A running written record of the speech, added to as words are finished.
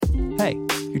Hey,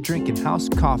 you're drinking house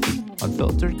coffee,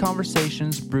 unfiltered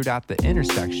conversations brewed at the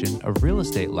intersection of real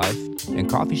estate life and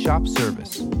coffee shop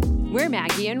service. We're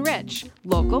Maggie and Rich,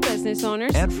 local business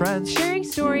owners And friends. sharing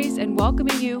stories and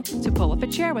welcoming you to pull up a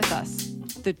chair with us.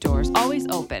 The door's always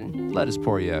open. Let us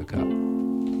pour you a cup.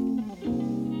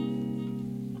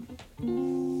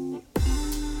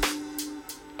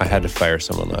 I had to fire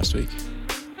someone last week.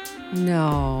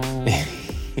 No.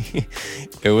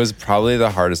 It was probably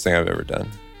the hardest thing I've ever done.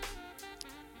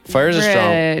 Fire is a strong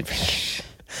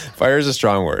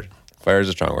word. Fire is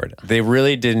a strong word. They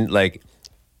really didn't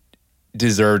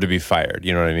deserve to be fired.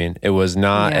 You know what I mean? It was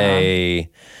not this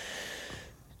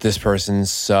person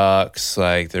sucks.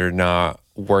 Like they're not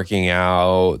working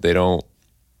out. They don't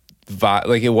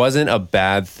it wasn't a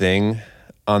bad thing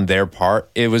on their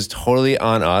part. It was totally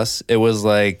on us. It's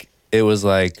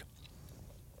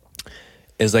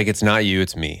not you,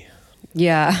 it's me.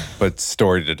 Yeah. But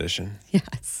storied edition.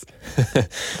 Yes.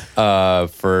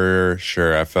 For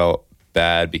sure. I felt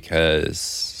bad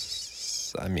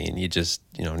because,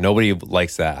 nobody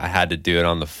likes that. I had to do it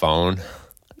on the phone.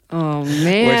 Oh,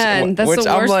 man. That's the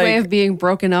worst way of being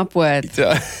broken up with.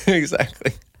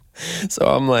 Exactly. So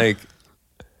I'm like,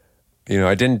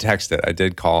 I didn't text it. I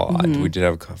did call. We did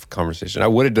have a conversation. I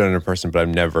would have done it in person, but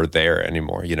I'm never there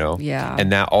anymore, Yeah.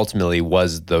 And that ultimately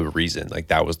was the reason.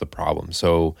 That was the problem.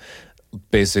 So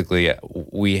basically,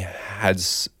 we're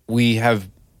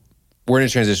in a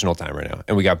transitional time right now,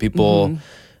 and we got people,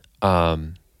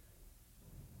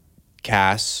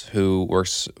 Cass, who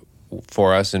works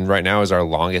for us, and right now is our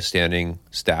longest standing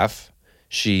staff.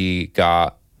 She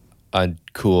got a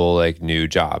cool new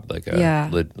job, a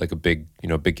big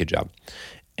big kid job,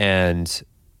 and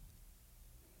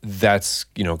that's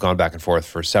gone back and forth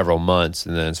for several months,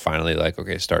 and then it's finally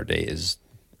okay, start date is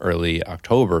early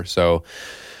October, so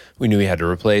we knew we had to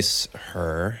replace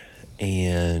her,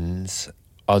 and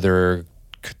other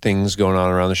things going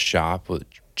on around the shop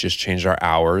just changed our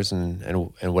hours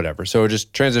and whatever. So we're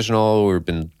just transitional. We've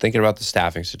been thinking about the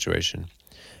staffing situation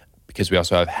because we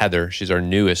also have Heather. She's our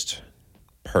newest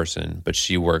person, but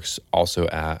she works also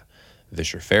at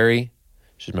Vischer Ferry.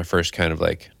 She's my first kind of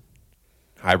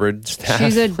hybrid staff.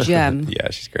 She's a gem.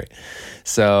 Yeah, she's great.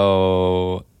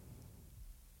 So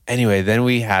anyway, then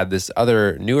we had this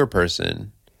other newer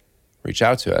person reach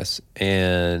out to us,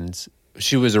 and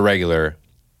she was a regular.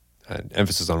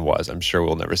 Emphasis on was. I'm sure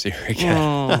we'll never see her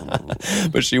again.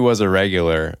 But she was a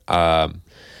regular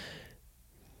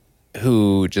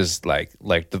who just liked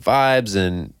the vibes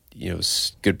and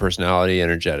good personality,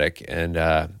 energetic, and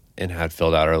had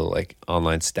filled out our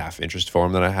online staff interest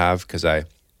form that I have, because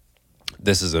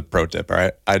this is a pro tip, all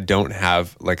right? I don't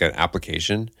have an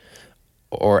application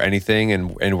or anything,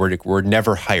 and we're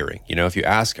never hiring. If you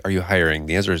ask, are you hiring?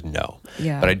 The answer is no.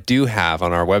 Yeah. But I do have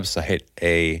on our website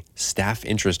a staff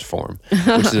interest form,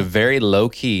 which is a very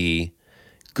low-key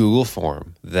Google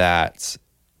form that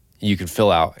you can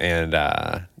fill out, and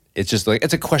it's just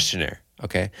it's a questionnaire,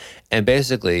 okay? And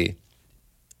basically,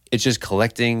 it's just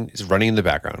it's running in the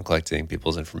background, collecting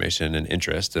people's information and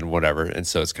interest and whatever, and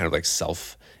so it's kind of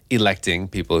self-electing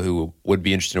people who would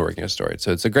be interested in working at Storied.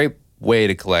 So it's a great way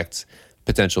to collect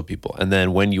potential people. And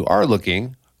then when you are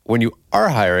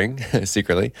hiring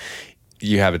secretly,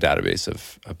 you have a database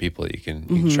of people that you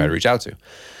can try to reach out to.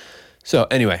 So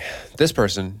anyway, this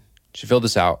person, she filled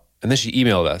this out, and then she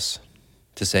emailed us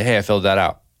to say, hey, I filled that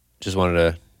out. Just wanted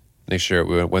to make sure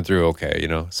we went through okay,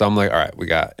 So I'm like, all right, we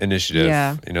got initiative.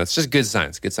 Yeah. It's just good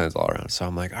signs all around. So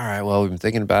I'm like, all right, well, we've been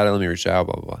thinking about it. Let me reach out,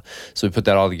 blah, blah, blah. So we put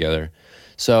that all together.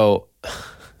 So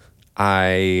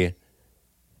I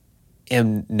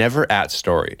am never at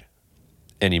Storied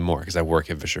anymore because I work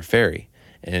at Vischer Ferry,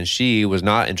 and she was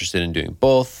not interested in doing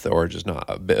both, or just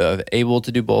not able to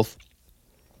do both.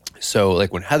 So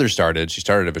when Heather started, she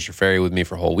started at Vischer Ferry with me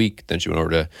for a whole week. Then she went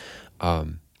over to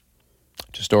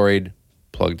Storied,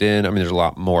 plugged in. I mean, there's a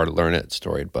lot more to learn at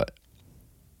Storied, but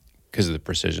because of the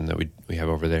precision that we have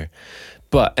over there.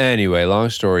 But anyway, long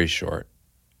story short,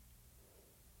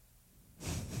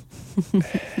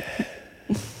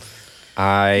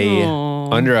 I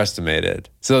underestimated.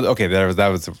 So, okay,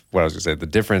 that was what I was going to say. The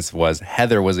difference was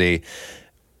Heather was a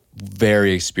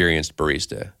very experienced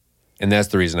barista. And that's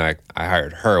the reason I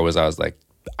hired her. I was like,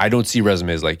 I don't see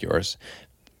resumes like yours.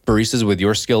 Baristas with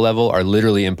your skill level are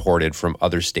literally imported from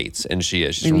other states. And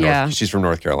she's from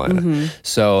North Carolina.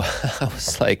 So I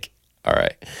was like, all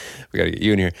right, we got to get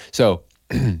you in here. So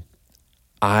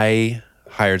I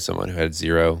hired someone who had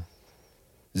zero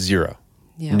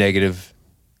negative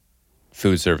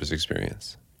food service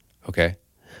experience. Okay.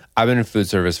 I've been in food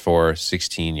service for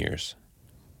 16 years.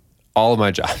 all of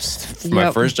my jobs, from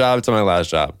my first job to my last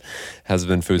job, has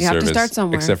been food service. You have to start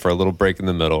somewhere. Except for a little break in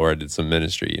the middle where I did some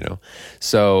ministry, you know.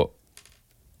 So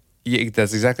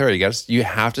that's exactly right. You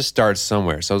have to start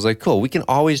somewhere. So I was like, cool, we can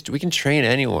train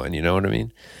anyone, you know what I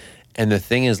mean? And the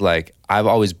thing is, like, I've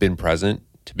always been present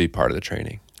to be part of the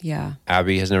training. Yeah.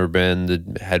 Abby has never been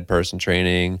the head person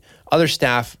training. Other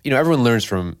staff, you know, everyone learns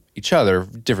from each other,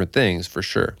 different things for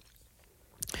sure.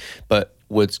 But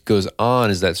what goes on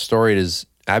is that story is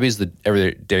Abby's there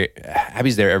every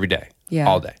day,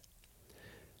 all day,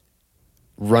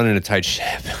 running a tight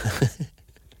ship.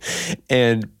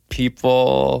 And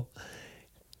people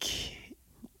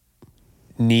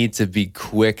need to be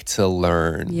quick to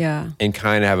learn and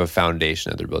kind of have a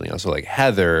foundation that they're building on. So like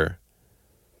Heather,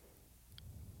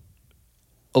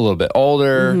 a little bit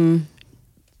older,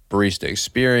 barista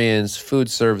experience, food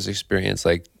service experience,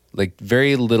 like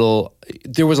very little.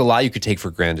 There was a lot you could take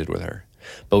for granted with her,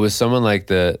 but with someone like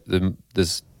this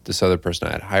other person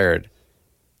I had hired,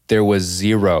 there was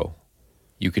zero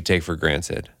you could take for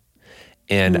granted,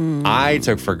 and I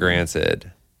took for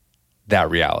granted that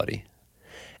reality,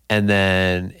 and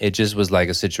then it just was like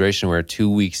a situation where 2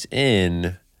 weeks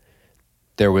in,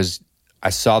 I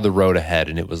saw the road ahead,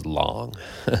 and it was long.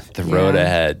 The road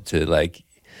ahead to like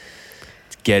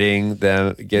getting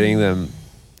them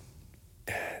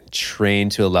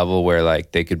trained to a level where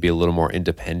like they could be a little more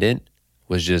independent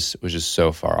was just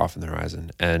so far off in the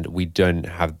horizon. And we didn't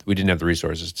have the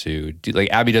resources to do, like,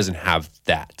 Abby doesn't have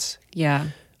that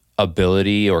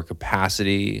ability or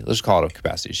capacity. Let's call it a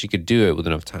capacity. She could do it with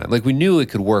enough time. Like, we knew it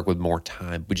could work with more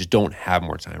time. We just don't have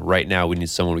more time. Right now we need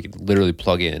someone we can literally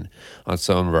plug in on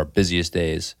some of our busiest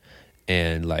days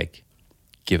and like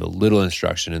give a little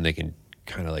instruction, and they can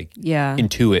kind of like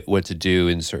intuit what to do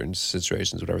in certain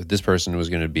situations, whatever. This person was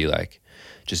going to be like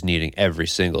just needing every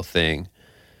single thing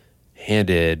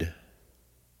handed,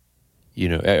 you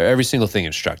know, every single thing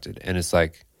instructed. And it's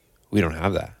like, we don't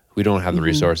have that. We don't have the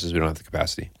resources. We don't have the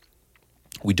capacity.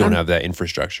 We don't have that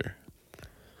infrastructure.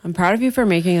 I'm proud of you for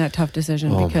making that tough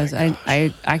decision, because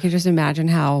I can just imagine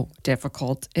how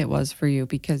difficult it was for you,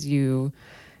 because you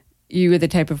were the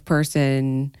type of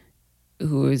person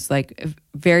who is like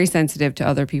very sensitive to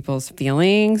other people's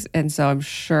feelings, and so I'm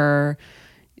sure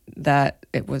that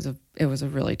it was a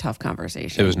really tough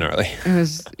conversation. It was gnarly. It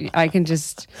was. I can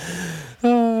just.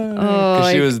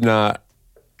 Because she was not,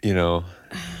 you know,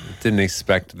 didn't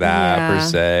expect that per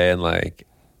se, and like.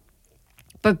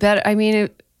 But better. I mean,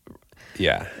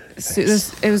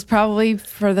 it was probably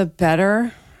for the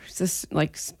better. It's just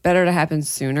like better to happen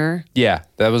sooner. Yeah,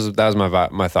 that was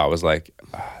my thought was like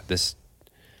this.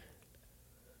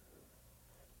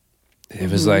 It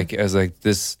was like, I was like,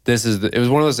 this is it was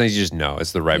one of those things you just know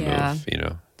it's the right move, you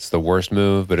know. It's the worst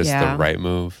move, but it's the right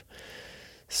move.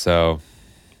 So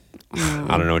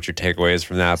I don't know what your takeaway is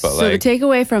from that, but the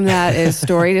takeaway from that is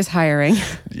Storied is hiring.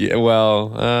 Yeah,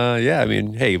 well, I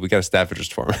mean, hey, we got a staff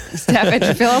interest form. Fill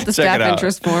out the staff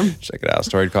interest form. Check it out,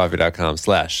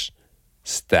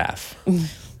 storiedcoffee.com/staff.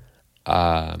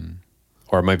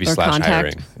 Or it might be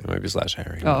 /hiring. It might be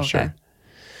 /hiring. I'm not sure.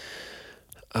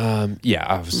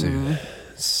 Obviously.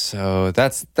 So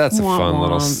that's a fun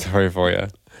little story for you.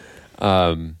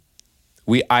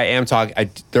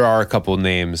 There are a couple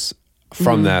names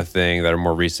from that thing that are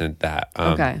more recent that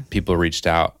people reached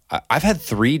out. I've had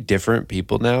 3 different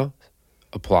people now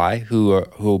apply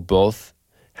who both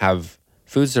have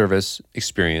food service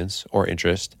experience or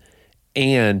interest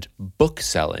and book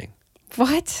selling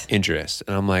interest.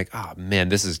 And I'm like, oh man,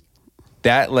 that's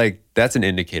an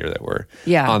indicator that we're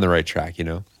on the right track, you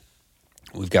know.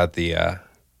 We've got the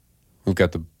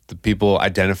people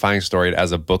identifying Storied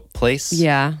as a book place.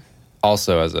 Yeah.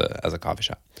 Also as a coffee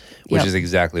shop, which is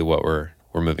exactly what we're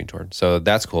moving toward. So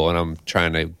that's cool. And I'm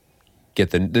trying to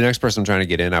get the next person I'm trying to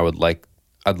get in.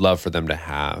 I'd love for them to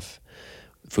have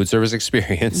food service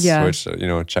experience, which, you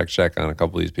know, check on a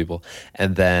couple of these people.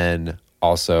 And then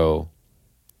also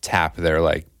tap their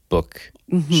like book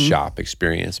shop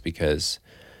experience, because,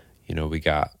 you know, we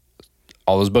got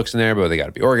all those books in there, but they got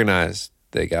to be organized.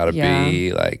 They got to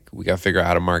be like, we got to figure out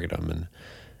how to market them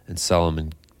and sell them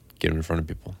and get them in front of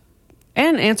people.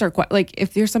 And answer, like,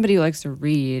 if you're somebody who likes to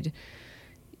read,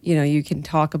 you know, you can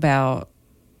talk about,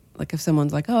 like, if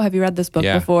someone's like, oh, have you read this book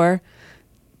before?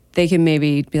 They can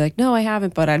maybe be like, no, I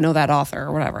haven't, but I know that author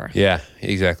or whatever. Yeah,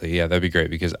 exactly. Yeah, that'd be great,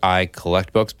 because I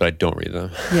collect books, but I don't read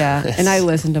them. Yeah, and I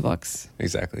listen to books.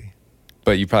 Exactly.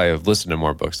 But you probably have listened to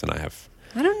more books than I have.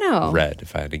 I don't know. Read,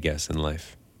 if I had to guess, in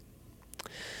life.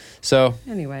 So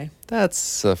anyway,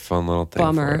 that's a fun little thing.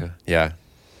 Bummer. For you. Yeah.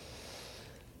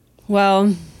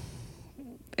 Well,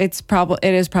 it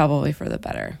is probably for the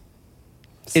better.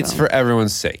 it's for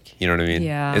everyone's sake. You know what I mean?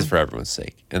 Yeah. It's for everyone's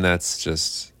sake. And that's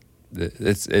just,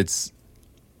 it's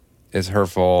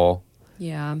hurtful.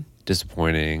 Yeah.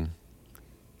 Disappointing.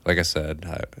 Like I said,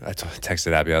 I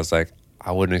texted Abby. I was like,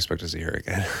 I wouldn't expect to see her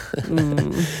again.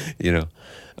 You know?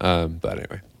 But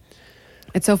anyway.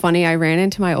 It's so funny. I ran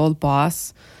into my old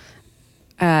boss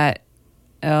at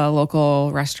a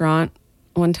local restaurant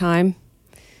one time.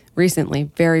 Recently,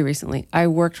 very recently. I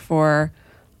worked for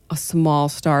a small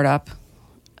startup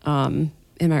in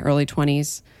my early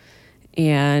 20s.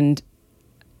 And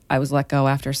I was let go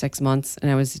after 6 months.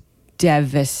 And I was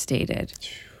devastated.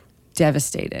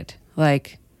 Devastated.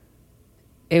 Like,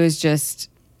 it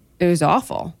was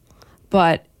awful.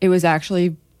 But it was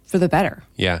actually for the better.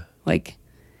 Yeah. Like,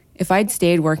 if I'd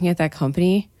stayed working at that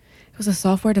company, it was a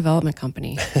software development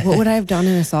company. What would I have done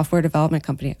in a software development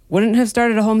company? Wouldn't have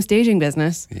started a home staging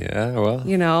business. Yeah, well.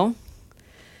 You know?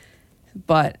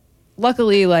 But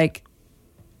luckily, like,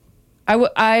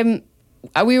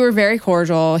 we were very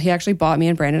cordial. He actually bought me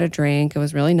and Brandon a drink. It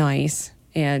was really nice.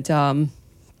 And,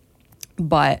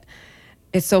 but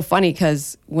it's so funny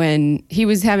because when he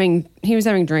was having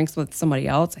drinks with somebody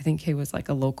else, I think he was like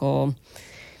a local.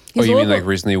 Oh, you mean like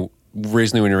recently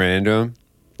when you ran into him?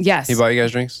 Yes. He bought you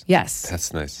guys drinks? Yes.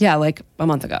 That's nice. Yeah, like a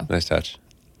month ago. Nice touch.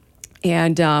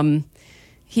 And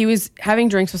he was having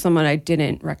drinks with someone I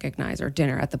didn't recognize, or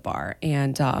dinner at the bar.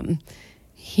 And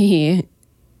he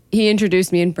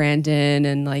introduced me and Brandon,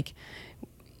 and like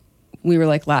we were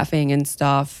like laughing and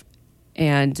stuff.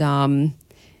 And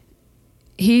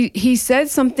he said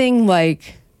something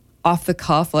like off the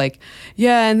cuff, like,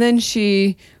 yeah, and then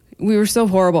we were so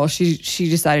horrible, she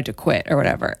decided to quit or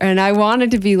whatever. And I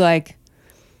wanted to be like,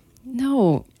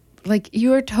 no, like,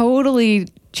 you are totally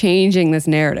changing this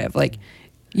narrative. Like,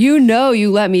 you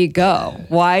let me go.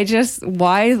 Why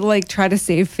like try to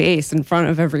save face in front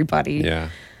of everybody? Yeah.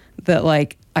 That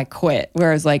like I quit.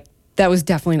 Whereas like that was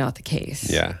definitely not the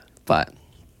case. Yeah. But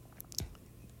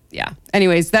yeah.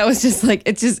 Anyways, that was just like,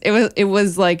 it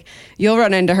was like, you'll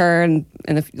run into her and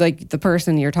the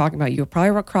person you're talking about, you'll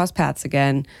probably cross paths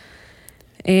again.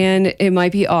 And it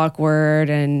might be awkward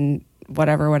and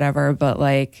whatever, but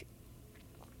like,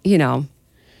 you know.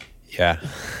 Yeah.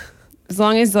 As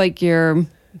long as like you're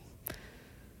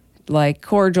like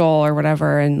cordial or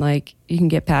whatever, and like you can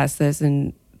get past this,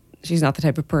 and she's not the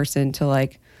type of person to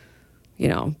like, you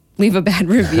know, leave a bad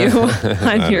review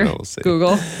on your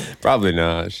Google. Probably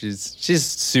not. She's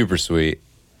super sweet,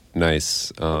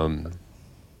 nice.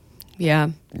 Yeah.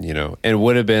 You know, and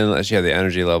would have been, she had the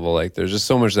energy level. Like, there's just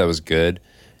so much that was good,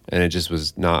 and it just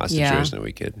was not a situation that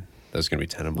was going to be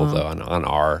tenable though on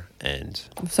our end.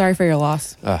 I'm sorry for your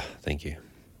loss. Thank you.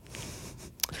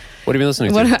 What have you been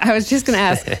listening to? I was just going to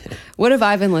ask, what have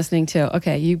I been listening to?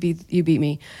 Okay, you beat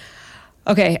me.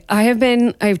 Okay, I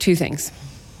have two things.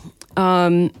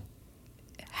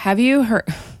 Have you heard,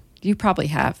 you probably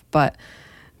have, but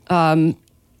when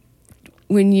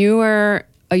you were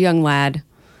a young lad,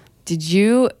 did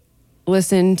you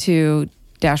listen to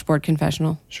Dashboard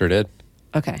Confessional? Sure did.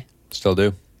 Okay. Still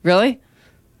do. Really?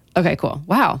 Okay, cool.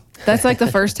 Wow. That's like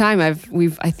the first time I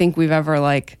think we've ever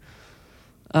like,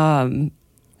 well,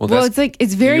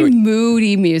 it's very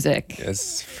moody music.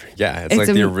 It's like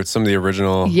some of the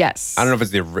original. Yes. I don't know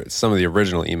if it's some of the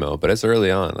original emo, but it's early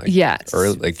on. Like, yes.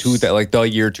 Early, like the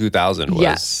year 2000 was.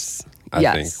 Yes. I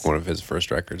think one of his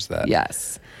first records that.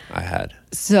 Yes. I had.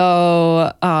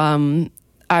 So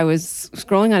I was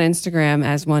scrolling on Instagram,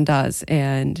 as one does,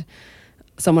 and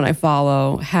someone I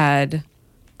follow had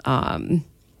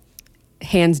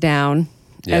Hands Down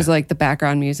as like the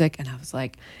background music, and I was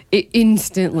like, it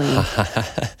instantly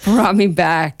brought me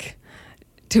back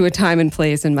to a time and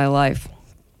place in my life.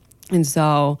 And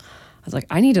so I was like,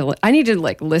 I need to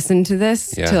like listen to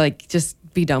this to like just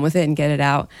be done with it and get it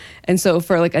out. And so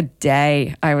for like a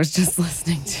day, I was just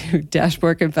listening to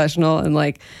Dashboard Confessional, and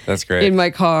like, that's great, in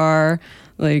my car,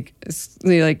 like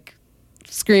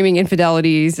screaming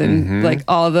infidelities and like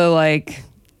all the like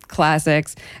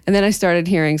classics. And then I started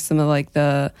hearing some of like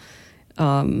the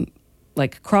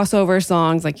like crossover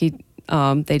songs. Like they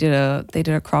did a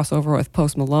crossover with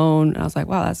Post Malone, and I was like,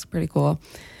 wow, that's pretty cool.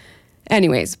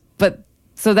 Anyways, but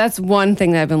so that's one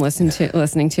thing that I've been listening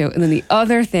to. And then the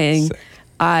other thing, sick.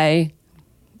 I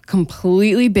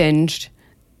completely binged,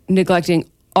 neglecting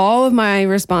all of my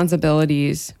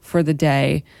responsibilities for the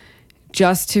day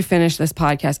just to finish this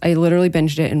podcast. I literally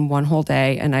binged it in one whole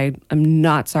day, and I'm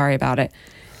not sorry about it.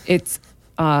 It's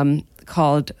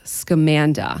called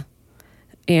Scamanda,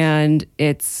 and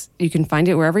you can find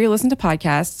it wherever you listen to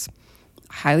podcasts.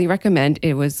 Highly recommend.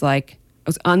 It was like, I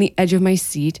was on the edge of my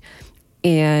seat,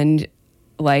 and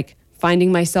like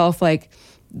finding myself like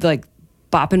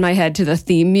bopping my head to the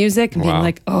theme music and being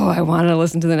like, oh, I want to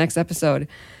listen to the next episode.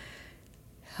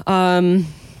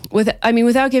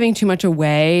 Without giving too much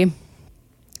away,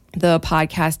 the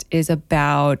podcast is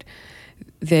about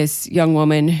this young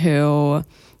woman who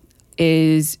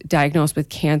is diagnosed with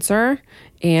cancer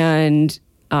and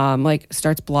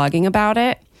starts blogging about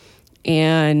it,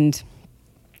 and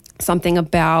something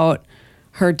about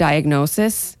her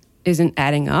diagnosis isn't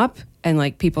adding up, and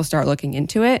like people start looking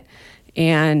into it,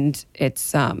 and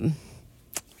it's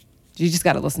you just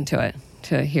got to listen to it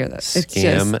to hear this.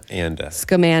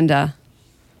 Scamanda.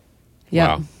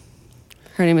 Yeah. Wow.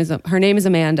 Her name is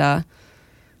Amanda.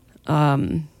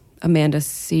 Amanda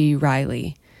C.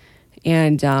 Riley.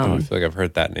 And I feel like I've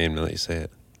heard that name now that you say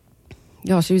it.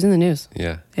 Oh, she was in the news.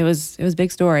 Yeah. It was a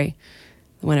big story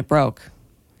when it broke.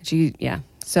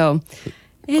 So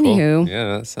anywho. Cool.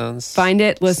 Yeah, that sounds... Find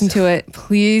it, listen to it.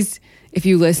 Please, if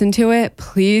you listen to it,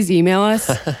 please email us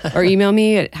or email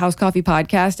me at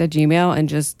housecoffeepodcast@gmail.com and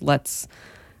just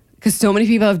because so many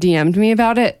people have DM'd me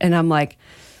about it, and I'm like,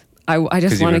 I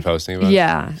just want to... posting about it?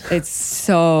 Yeah, it's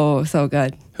so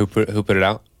good. Who put it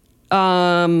out?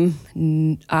 I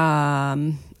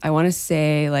want to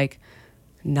say like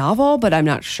novel, but I'm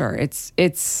not sure.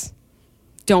 It's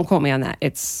don't quote me on that.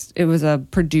 It was a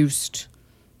produced,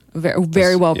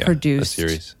 very well produced a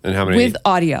series. And how many? With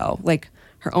audio, like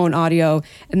her own audio,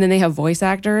 and then they have voice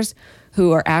actors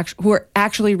who are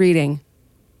actually reading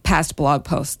past blog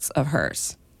posts of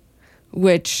hers,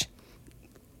 which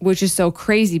is so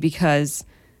crazy because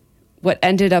what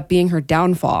ended up being her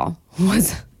downfall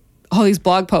was all these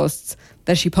blog posts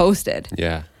that she posted.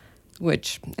 Yeah.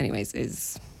 Which, anyways,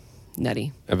 is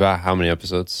nutty. About how many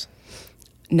episodes?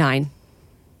 9.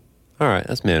 All right,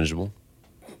 that's manageable.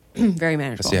 Very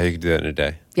manageable. I see how you could do that in a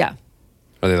day. Yeah.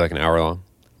 Are they like an hour long?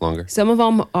 Longer? Some of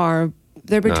them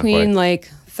they're between like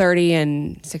 30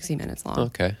 and 60 minutes long.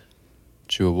 Okay.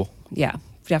 Chewable. Yeah,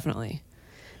 definitely.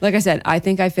 Like I said, I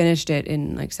think I finished it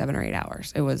in like 7 or 8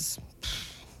 hours. It was...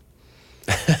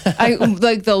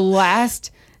 the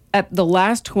last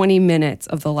 20 minutes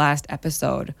of the last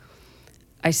episode,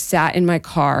 I sat in my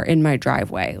car in my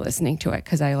driveway listening to it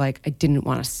because I didn't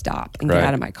want to stop and get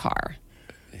out of my car.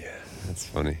 Yeah, that's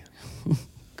funny.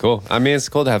 Cool. I mean, it's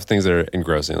cool to have things that are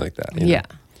engrossing like that. You know?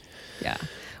 Yeah.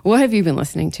 What have you been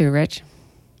listening to, Rich?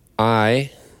 I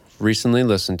recently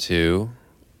listened to,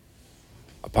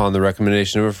 upon the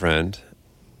recommendation of a friend,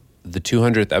 the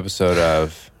 200th episode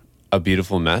of A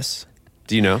Beautiful Mess.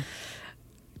 Do you know?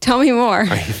 Tell me more. Are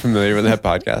you familiar with that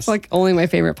podcast? It's like only my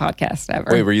favorite podcast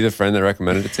ever. Wait, were you the friend that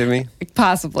recommended it to me?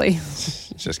 Possibly.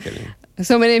 Just kidding.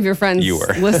 So many of your friends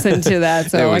listened to that.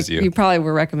 So you probably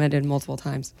were recommended multiple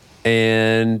times.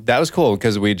 And that was cool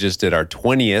because we just did our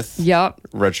 20th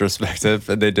retrospective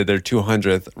and they did their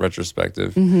 200th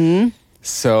retrospective. Mm-hmm.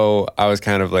 So I was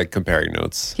kind of like comparing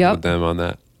notes with them on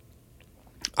that.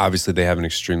 Obviously, they have an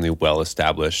extremely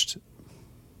well-established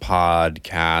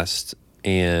podcast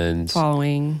and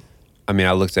following. I mean,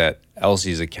 I looked at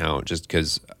Elsie's account just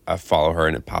because I follow her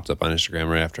and it popped up on Instagram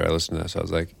right after I listened to that. So I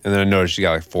was like, and then I noticed she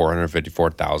got like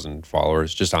 454,000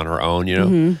 followers just on her own, you know?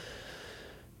 Mm-hmm.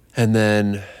 And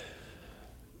then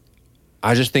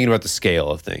I was just thinking about the scale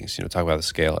of things, talk about the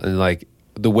scale. And like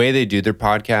the way they do their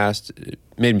podcast, it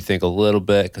made me think a little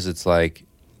bit because it's like,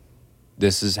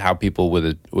 this is how people with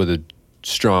a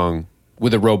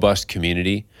robust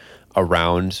community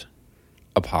around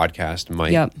a podcast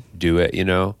might do it,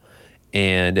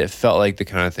 and it felt like the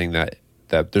kind of thing that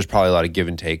there's probably a lot of give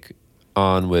and take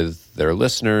on with their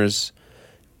listeners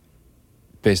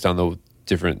based on the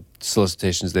different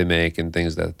solicitations they make and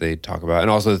things that they talk about,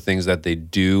 and also the things that they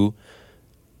do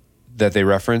that they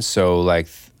reference. So like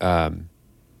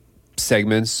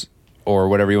segments or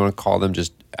whatever you want to call them,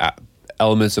 just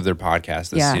elements of their podcast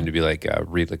that seem to be like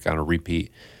on a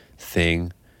repeat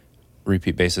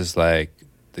basis, like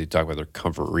they talk about their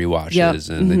comfort rewatches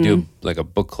and they do like a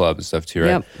book club and stuff too,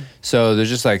 right? So there's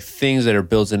just like things that are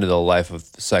built into the life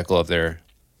of the cycle of their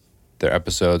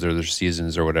episodes or their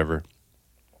seasons or whatever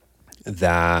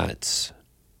that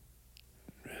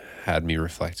had me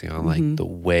reflecting on like the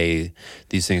way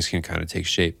these things can kind of take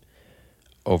shape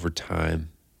over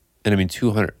time. And I mean,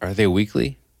 200, are they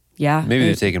weekly? Yeah. Maybe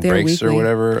they're taking breaks or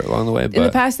whatever along the way. But in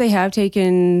the past, they have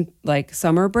taken like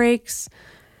summer breaks,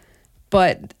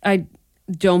 but I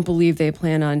don't believe they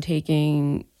plan on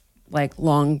taking like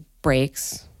long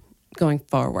breaks going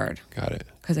forward. Got it.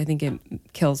 Because I think it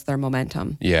kills their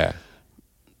momentum. Yeah.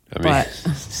 I mean, I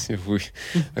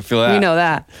feel that. We know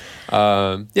that.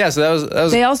 So that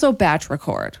was. They also batch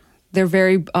record. They're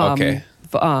very open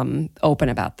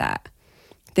about that.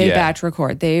 They batch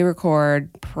record. They record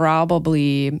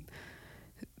probably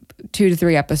 2 to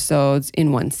 3 episodes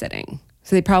in one sitting.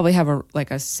 So they probably have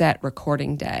a set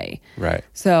recording day. Right.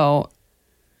 So,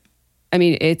 I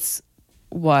mean, it's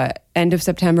end of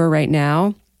September right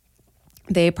now.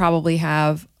 They probably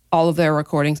have all of their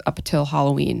recordings up until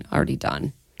Halloween already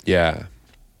done. Yeah.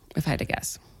 If I had to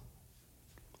guess.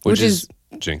 Which is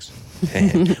jinx.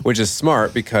 Which is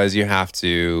smart because you have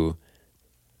to,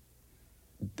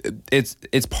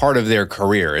 it's part of their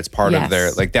career. It's part of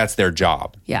their, like, that's their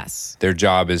job. Yes. Their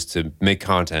job is to make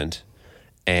content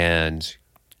and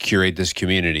curate this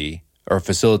community or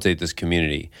facilitate this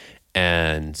community,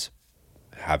 and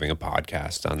having a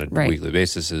podcast on a weekly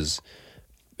basis is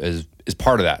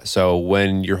part of that. So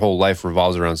when your whole life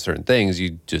revolves around certain things,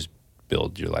 you just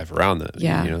build your life around them.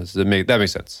 Yeah. You know, so that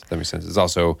makes sense. That makes sense. It's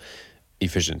also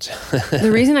efficient.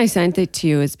 The reason I sent it to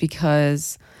you is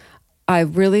because I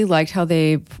really liked how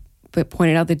they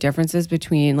pointed out the differences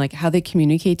between like how they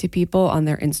communicate to people on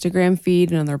their Instagram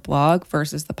feed and on their blog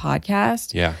versus the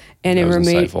podcast. Yeah. And it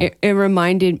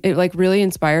really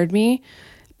inspired me.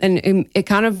 And it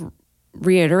kind of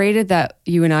reiterated that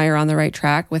you and I are on the right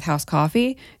track with House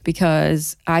Coffee,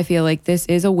 because I feel like this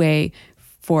is a way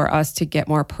for us to get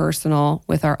more personal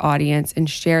with our audience and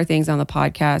share things on the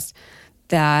podcast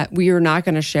that we are not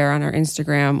going to share on our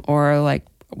Instagram or like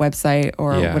website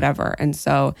or whatever. And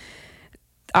so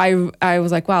I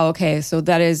was like, wow, okay, so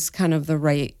that is kind of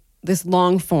this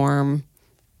long form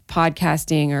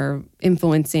podcasting or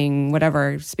influencing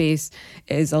whatever space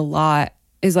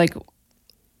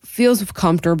feels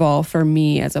comfortable for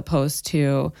me as opposed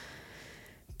to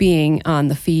being on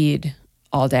the feed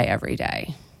all day, every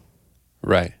day.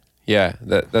 Right. Yeah.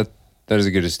 That is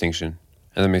a good distinction.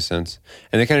 And that makes sense.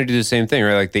 And they kind of do the same thing,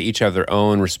 right? Like they each have their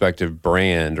own respective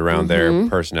brand around their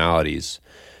personalities.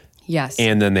 Yes.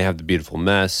 And then they have the Beautiful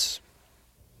Mess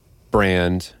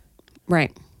brand.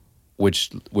 Right.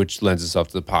 Which lends itself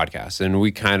to the podcast. And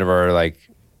we kind of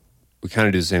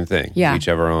do the same thing. Yeah. We each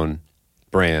have our own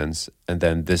brands. And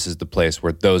then this is the place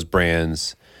where those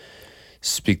brands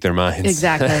speak their minds.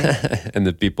 Exactly. And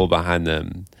the people behind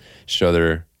them show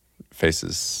their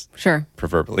faces. Sure.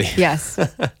 Proverbially. Yes.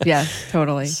 Yes,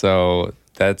 totally. So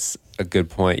that's a good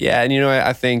point. Yeah. And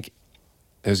I think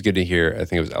it was good to hear. I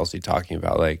think it was Elsie talking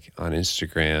about like on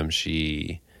Instagram,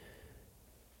 she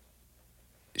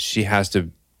has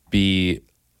to be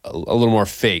a little more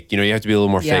fake. You have to be a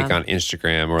little more fake on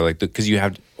Instagram, or like because you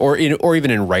have, or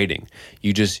even in writing,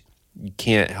 you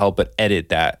can't help but edit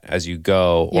that as you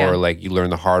go, or like you learn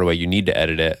the hard way. You need to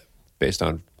edit it based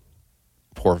on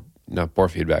not poor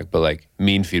feedback, but like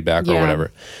mean feedback or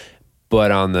whatever.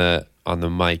 But on the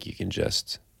mic, you can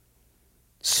just.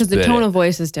 Because the tone of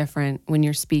voice is different when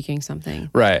you're speaking something.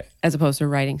 Right. As opposed to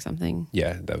writing something.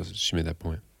 Yeah, she made that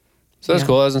point. So that's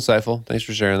cool. That was insightful. Thanks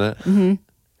for sharing that. Mm-hmm.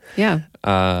 Yeah.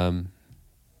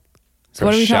 So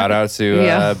what shout out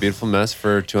to Beautiful Mess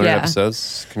for 200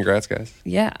 episodes. Congrats, guys.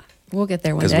 Yeah. We'll get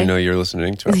there one day. Because we know you're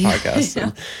listening to our podcast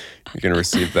and you're going to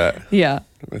receive that. Yeah.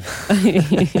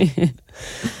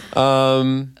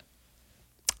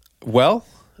 Well,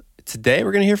 today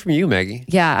we're going to hear from you, Maggie.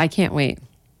 Yeah, I can't wait.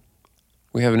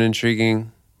 We have an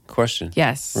intriguing question.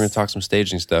 Yes. We're going to talk some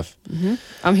staging stuff. Mm-hmm.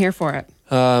 I'm here for it.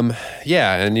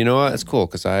 Yeah, and you know what? It's cool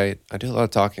because I do a lot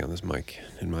of talking on this mic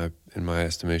in my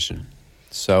estimation.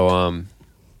 So,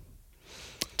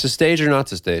 to stage or not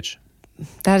to stage?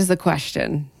 That is the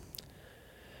question.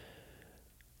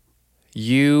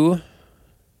 You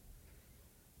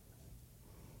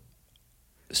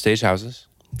stage houses.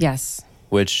 Yes.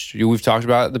 Which we've talked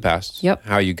about in the past. Yep.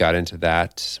 How you got into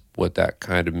that, what that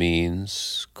kind of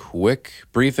means. Quick,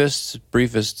 briefest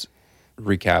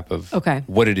recap of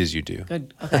what it is you do.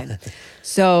 Good. Okay.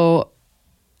 So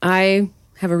I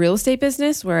have a real estate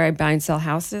business where I buy and sell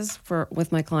houses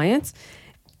with my clients.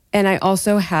 And I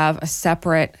also have a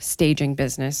separate staging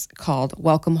business called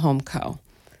Welcome Home Co.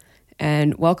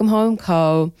 And Welcome Home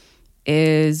Co.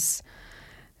 is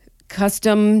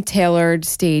custom tailored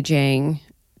staging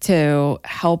to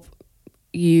help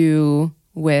you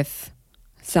with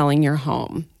selling your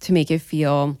home, to make it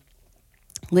feel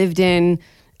lived in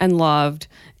and loved.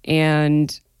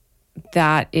 And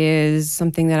that is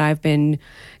something that I've been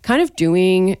kind of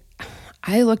doing.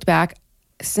 I looked back,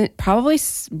 probably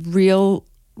real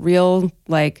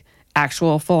like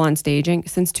actual full-on staging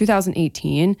since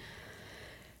 2018.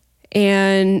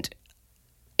 And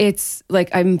it's like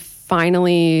I'm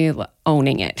finally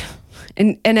owning it.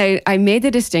 And I made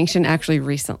the distinction actually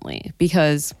recently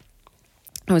because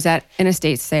I was at an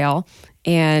estate sale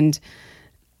and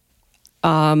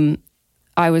I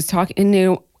was talking, in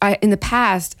the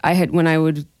past, when I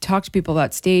would talk to people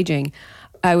about staging,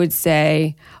 I would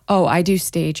say, oh, I do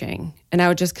staging. And I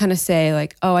would just kind of say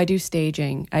like, oh, I do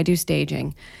staging.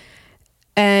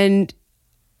 And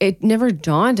it never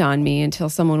dawned on me until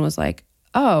someone was like,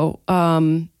 oh,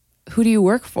 who do you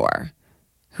work for?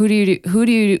 Who's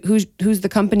the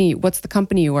company? What's the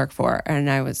company you work for? And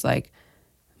I was like,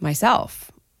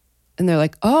 myself. And they're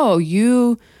like, oh,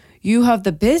 you have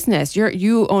the business.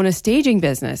 You own a staging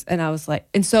business. And I was like,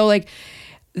 and so like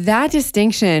that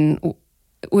distinction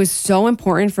was so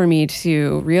important for me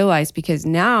to realize, because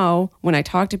now when I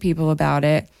talk to people about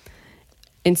it,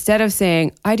 instead of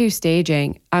saying I do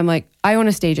staging, I'm like, I own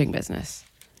a staging business,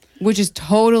 which is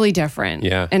totally different.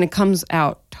 Yeah. And it comes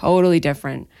out totally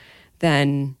different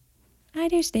than I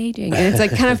do staging. And it's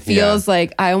like kind of feels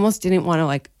like I almost didn't want to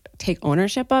like take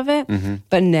ownership of it. Mm-hmm.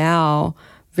 But now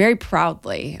very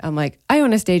proudly, I'm like, I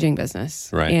own a staging business.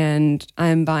 Right. And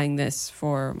I'm buying this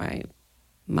for my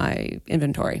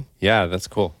inventory. Yeah, that's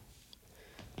cool.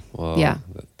 Well, yeah.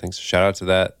 Thanks. Shout out to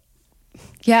that.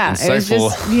 Yeah, insightful it was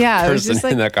just, yeah, person it was just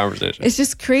like, in that conversation. It's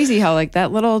just crazy how like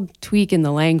that little tweak in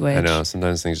the language. I know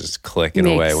sometimes things just click in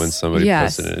a way when somebody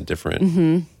puts it in a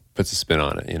different, puts a spin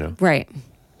on it. You know, right?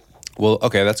 Well,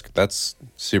 okay, that's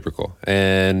super cool,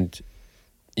 and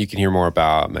you can hear more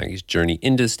about Maggie's journey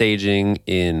into staging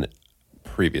in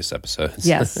previous episodes.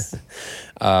 Yes.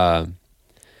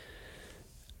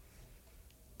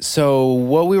 So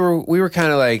what we were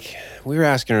kind of like, we were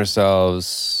asking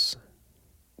ourselves,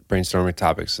 brainstorming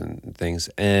topics and things,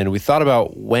 and we thought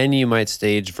about when you might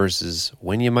stage versus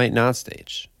when you might not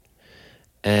stage.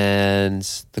 And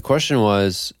the question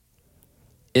was,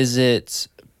 is it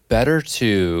better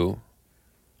to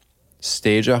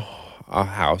stage a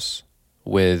house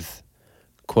with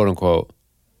quote unquote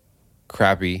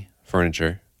crappy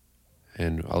furniture?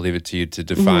 And I'll leave it to you to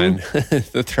define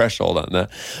the threshold on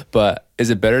that. But is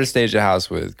it better to stage a house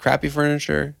with crappy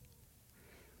furniture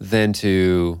than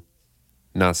to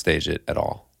not stage it at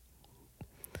all?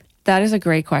 That is a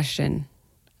great question.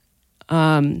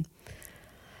 So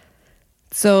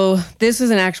this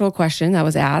was an actual question that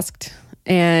was asked,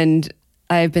 and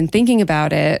I've been thinking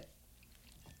about it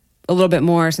a little bit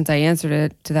more since I answered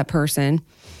it to that person.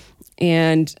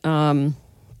 And it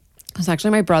was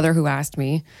actually my brother who asked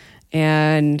me,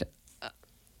 and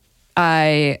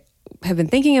I have been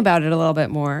thinking about it a little bit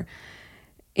more.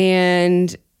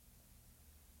 And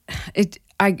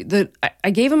I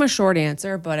gave him a short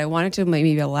answer, but I wanted to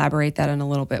maybe elaborate that on a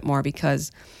little bit more,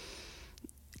 because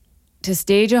to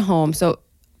stage a home, so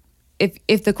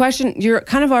if the question, you're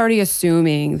kind of already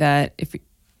assuming that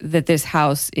that this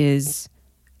house is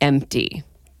empty.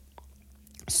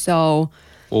 So,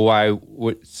 well, why?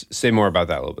 Say more about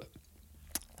that a little bit.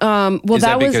 Well, is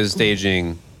that because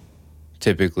staging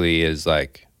typically is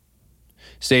like,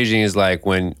 staging is like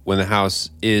when the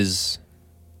house is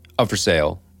up for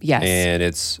sale. Yes. And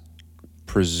it's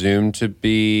presumed to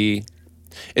be.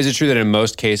 Is it true that in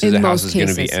most cases a house is going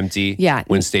to be empty? Yeah.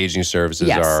 When staging services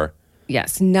are.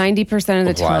 Yes. 90% of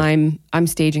the time, I'm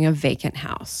staging a vacant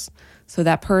house. So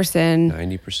that person.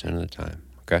 90% of the time.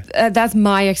 Okay. That's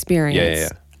my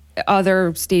experience. Yeah.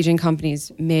 Other staging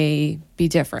companies may be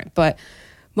different, but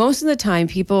most of the time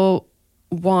people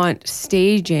want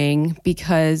staging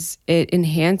because it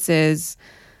enhances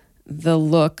the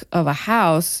look of a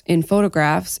house in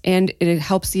photographs, and it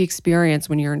helps the experience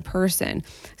when you're in person.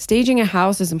 Staging a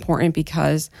house is important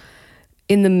because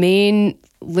in the main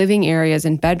living areas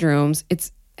and bedrooms,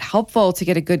 it's helpful to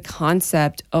get a good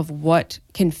concept of what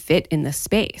can fit in the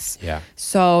space. Yeah.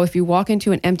 So if you walk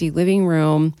into an empty living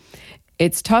room,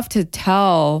 it's tough to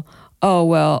tell, oh,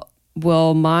 well,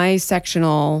 will my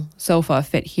sectional sofa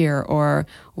fit here, or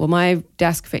will my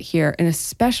desk fit here? And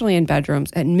especially in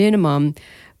bedrooms, at minimum,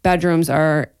 bedrooms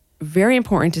are very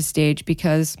important to stage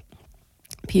because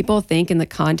people think in the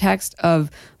context of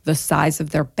the size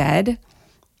of their bed.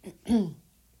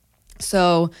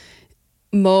 So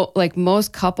like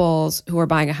most couples who are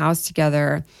buying a house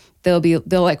together, they'll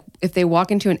like, if they walk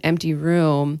into an empty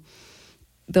room,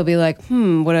 they'll be like,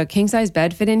 would a king size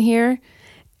bed fit in here?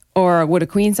 Or would a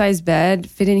queen size bed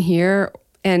fit in here?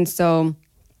 And so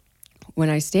when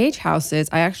I stage houses,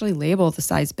 I actually label the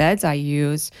size beds I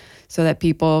use so that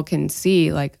people can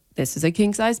see, like, this is a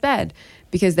king size bed,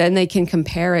 because then they can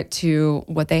compare it to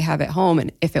what they have at home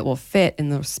and if it will fit in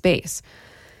the space.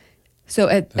 So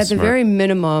at the very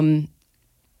minimum,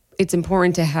 it's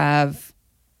important to have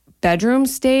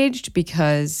bedrooms staged,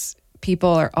 because people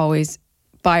are always,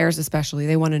 buyers especially,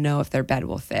 they want to know if their bed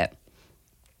will fit.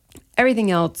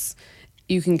 Everything else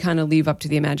you can kind of leave up to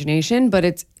the imagination, but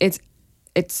it's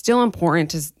still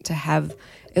important to have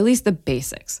at least the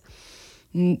basics.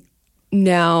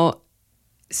 Now,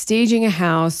 staging a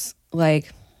house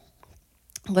like,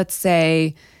 let's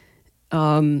say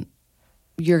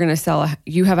you're going to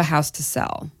you have a house to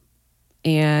sell,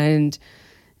 and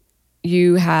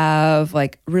you have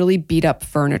like really beat up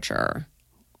furniture.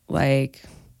 Like,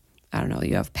 I don't know,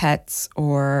 you have pets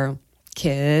or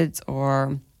kids,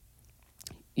 or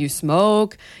you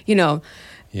smoke,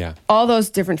 Yeah. All those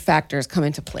different factors come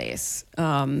into place.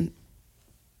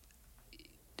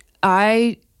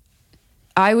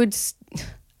 I would,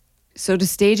 so to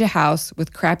stage a house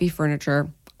with crappy furniture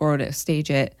or to stage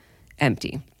it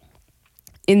empty.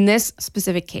 In this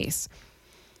specific case,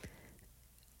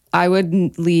 I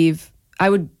would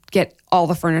get all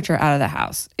the furniture out of the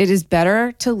house. It is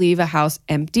better to leave a house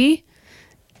empty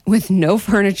with no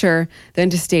furniture than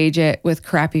to stage it with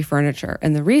crappy furniture.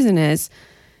 And the reason is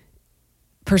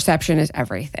perception is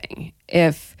everything.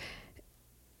 If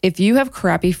you have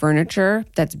crappy furniture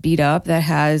that's beat up, that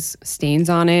has stains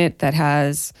on it, that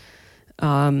has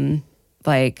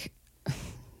like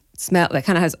smell, that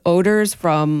kind of has odors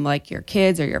from like your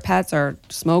kids or your pets or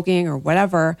smoking or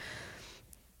whatever,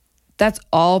 that's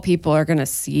all people are going to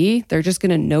see. They're just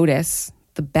going to notice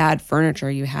the bad furniture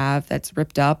you have that's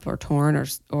ripped up or torn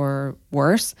or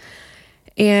worse.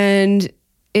 And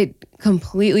it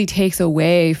completely takes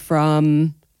away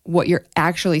from what you're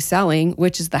actually selling,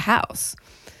 which is the house.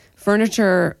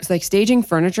 Furniture, like staging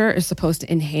furniture, is supposed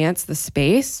to enhance the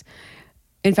space.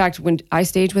 In fact, when I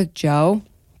stage with Joe,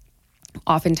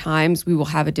 oftentimes we will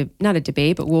have not a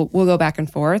debate, but we'll go back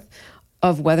and forth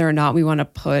of whether or not we want to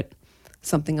put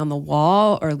something on the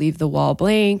wall or leave the wall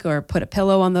blank or put a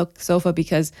pillow on the sofa,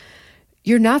 because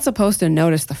you're not supposed to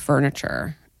notice the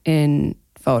furniture in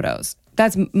photos.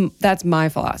 That's my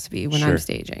philosophy when I'm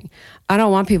staging. I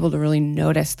don't want people to really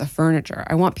notice the furniture.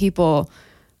 I want people,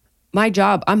 my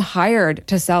job, I'm hired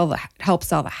to help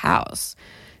sell the house.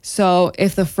 So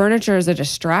if the furniture is a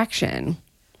distraction,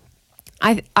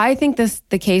 I think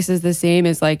the case is the same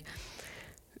as like,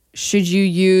 should you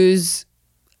use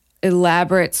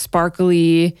elaborate,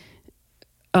 sparkly,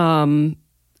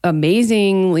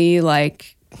 amazingly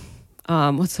like,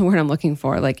 what's the word I'm looking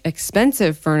for? Like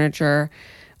expensive furniture,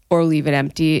 or leave it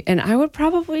empty? And I would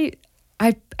probably,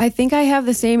 I think I have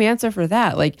the same answer for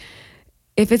that. Like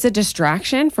if it's a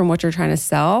distraction from what you're trying to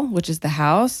sell, which is the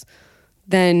house,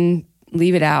 then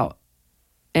leave it out.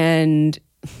 And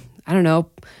I don't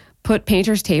know, put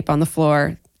painter's tape on the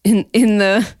floor in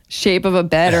the shape of a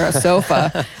bed or a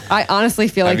sofa. I honestly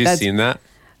feel like that's... Have you seen that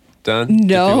done?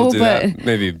 No, do but... that?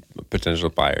 Maybe potential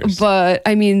buyers. But,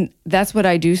 I mean, that's what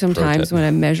I do sometimes when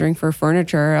I'm measuring for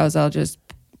furniture. I'll just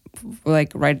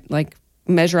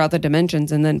measure out the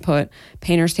dimensions and then put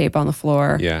painter's tape on the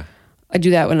floor. Yeah. I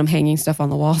do that when I'm hanging stuff on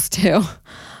the walls too.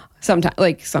 Sometimes,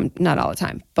 not all the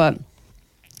time, but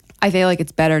I feel like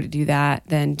it's better to do that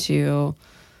than to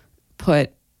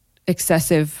put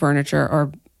excessive furniture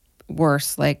or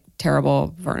worse, like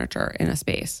terrible furniture in a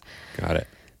space. Got it.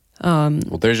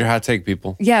 Well, there's your hot take,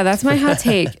 people. Yeah, that's my hot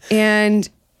take. And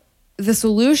the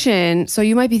solution, so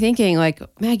you might be thinking like,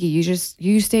 Maggie,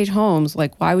 you stage homes.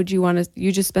 Like, why would you want to,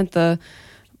 you just spent the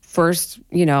first,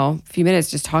 few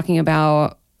minutes just talking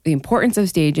about the importance of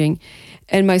staging.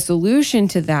 And my solution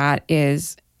to that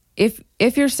is if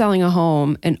you're selling a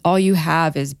home and all you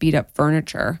have is beat up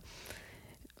furniture,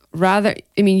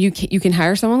 you can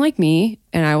hire someone like me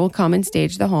and I will come and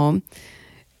stage the home.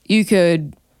 You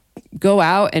could go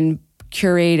out and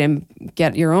curate and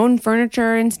get your own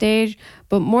furniture and stage,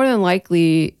 but more than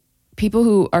likely, people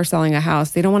who are selling a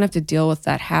house, they don't want to have to deal with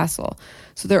that hassle.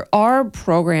 So there are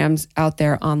programs out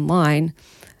there online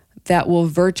that will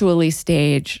virtually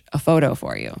stage a photo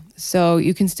for you. So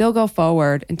you can still go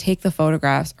forward and take the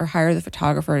photographs or hire the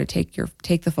photographer to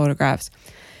take the photographs.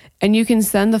 And you can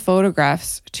send the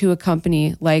photographs to a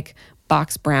company like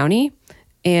Box Brownie.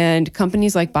 And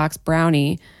companies like Box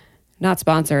Brownie, not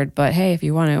sponsored, but hey, if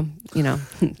you want to,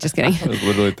 just kidding. I was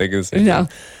literally thinking the same thing.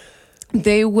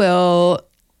 They will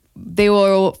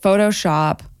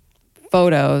Photoshop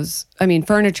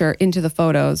furniture into the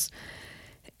photos.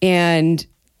 And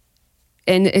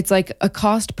it's like a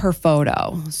cost per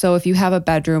photo. So if you have a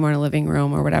bedroom or a living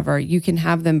room or whatever, you can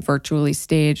have them virtually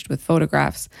staged with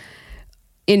photographs.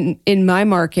 In my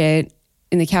market,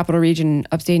 in the Capital Region,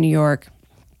 upstate New York,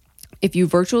 if you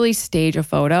virtually stage a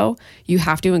photo, you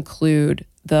have to include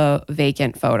the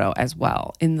vacant photo as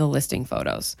well in the listing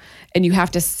photos. And you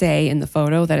have to say in the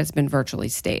photo that it's been virtually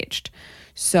staged.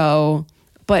 So,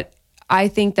 but I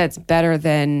think that's better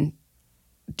than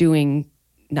doing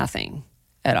nothing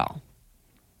at all.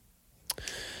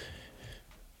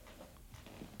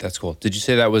 That's cool. Did you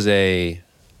say that was a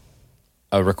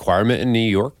requirement in New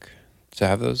York to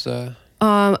have those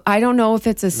I don't know if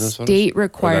it's a state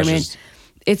requirement.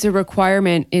 It's a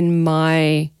requirement in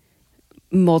my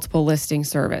multiple listing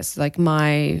service, like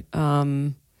my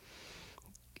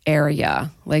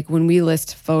area. Like when we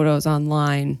list photos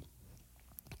online,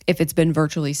 if it's been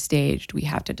virtually staged, we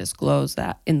have to disclose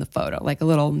that in the photo, like a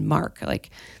little mark,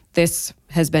 like this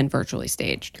has been virtually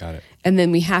staged. Got it. And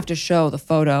then we have to show the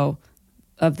photo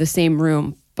of the same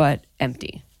room, but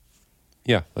empty.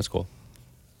 Yeah, that's cool.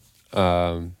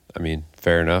 I mean,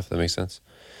 fair enough. That makes sense.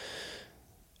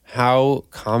 How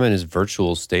common is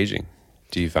virtual staging,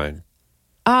 do you find?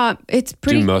 It's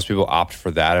pretty... Do most people opt for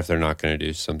that if they're not going to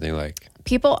do something like...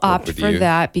 People opt for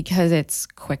that because it's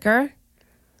quicker.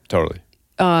 Totally.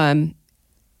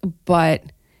 But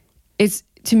it's,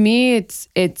 to me,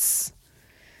 it's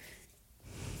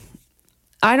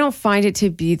I don't find it to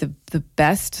be the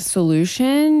best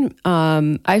solution.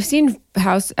 I've seen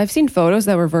photos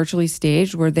that were virtually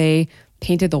staged where they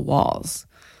painted the walls.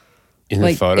 In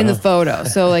the photo? In the photo.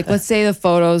 So like, let's say the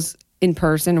photos in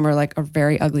person were like a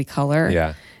very ugly color.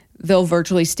 Yeah. They'll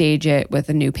virtually stage it with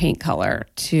a new paint color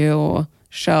to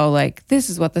show like, this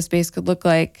is what the space could look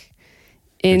like.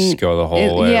 Just go the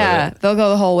whole way. Yeah, they'll go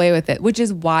the whole way with it, which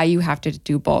is why you have to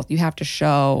do both. You have to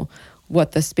show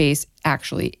what the space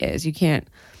actually is. You can't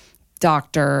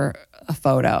doctor a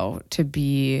photo to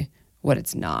be what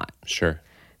it's not. Sure.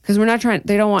 Because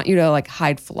they don't want you to like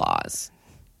hide flaws.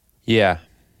 Yeah,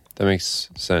 that makes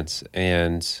sense.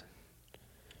 And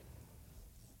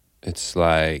it's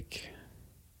like,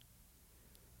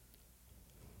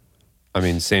 I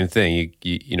mean, same thing.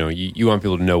 You want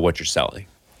people to know what you're selling.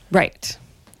 Right.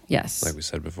 Yes. Like we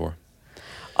said before.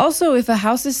 Also, if a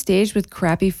house is staged with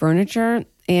crappy furniture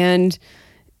and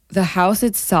the house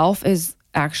itself is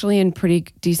actually in pretty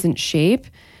decent shape,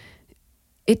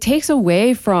 it takes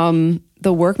away from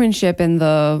the workmanship and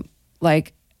the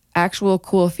like actual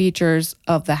cool features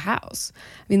of the house.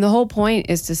 I mean, the whole point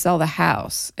is to sell the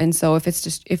house. And so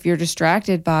if you're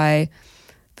distracted by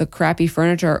the crappy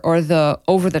furniture or the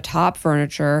over the top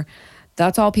furniture,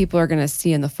 that's all people are going to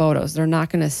see in the photos. They're not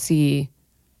going to see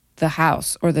the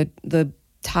house or the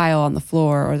tile on the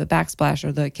floor or the backsplash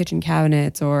or the kitchen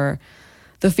cabinets or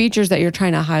the features that you're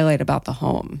trying to highlight about the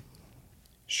home.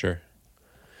 Sure.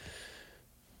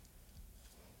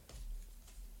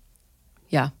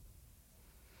 Yeah.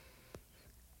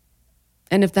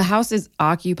 And if the house is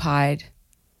occupied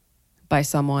by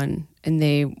someone and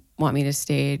they want me to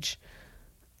stage,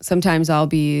 sometimes I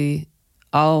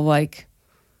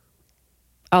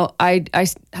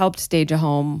helped stage a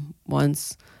home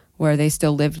once where they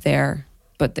still lived there,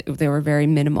 but they were very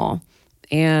minimal.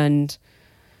 And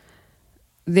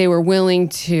they were willing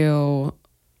to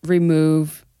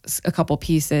remove a couple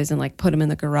pieces and like put them in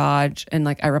the garage, and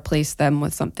like I replaced them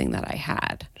with something that I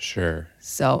had. Sure.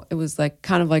 So it was like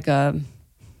kind of like a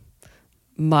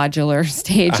modular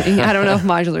staging. I don't know if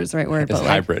modular is the right word, but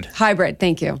hybrid. Hybrid,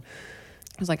 thank you.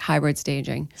 It was like hybrid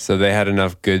staging. So they had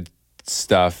enough good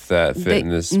stuff that fit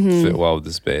well with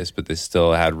the space, but they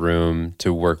still had room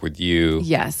to work with you.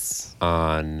 Yes.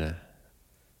 On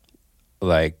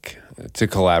like to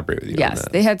collaborate with you. Yes, on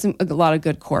that. they had a lot of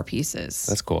good core pieces.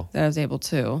 That's cool. That I was able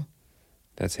to.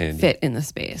 That's handy. Fit in the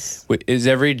space. Wait, is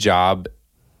every job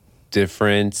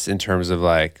different in terms of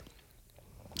like?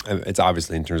 It's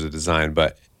obviously in terms of design,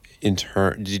 but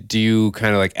do you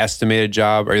kind of like estimate a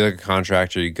job? Are you like a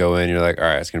contractor? You go in, you're like, all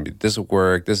right, it's gonna be this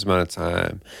work, this amount of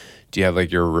time. Do you have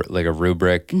like a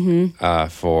rubric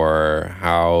for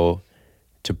how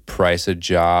to price a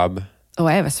job? Oh,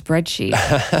 I have a spreadsheet.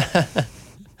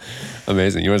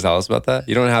 Amazing. You want to tell us about that?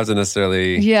 You don't have to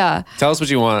necessarily. Yeah. Tell us what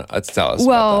you want to tell us.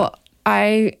 Well, about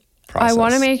that I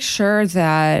want to make sure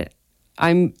that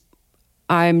I'm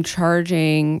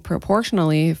charging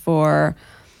proportionally for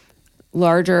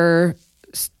larger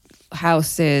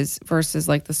houses versus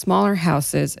like the smaller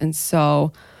houses, and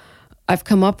so I've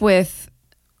come up with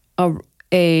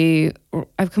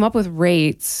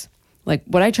rates, like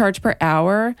what I charge per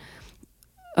hour,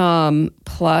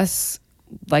 plus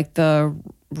like the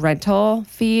rental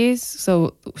fees.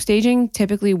 So staging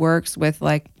typically works with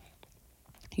like,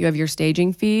 you have your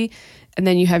staging fee and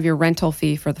then you have your rental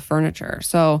fee for the furniture.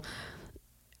 So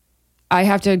I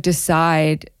have to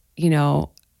decide,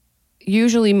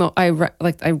 usually I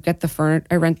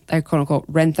quote unquote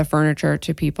rent the furniture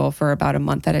to people for about a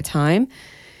month at a time.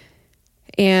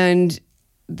 And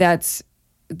that's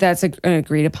an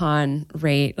agreed upon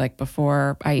rate, like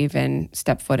before I even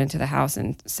step foot into the house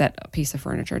and set a piece of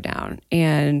furniture down.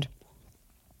 And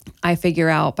I figure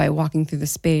out by walking through the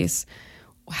space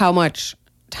how much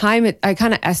time I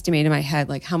kind of estimate in my head,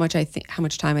 like how much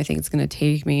time I think it's going to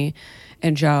take me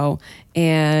and Joe.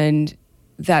 And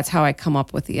that's how I come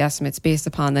up with the estimates based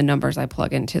upon the numbers I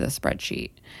plug into the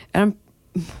spreadsheet. And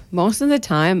most of the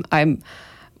time,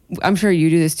 I'm sure you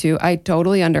do this too. I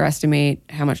totally underestimate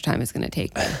how much time it's going to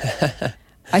take me.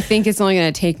 I think it's only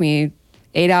going to take me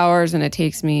 8 hours and it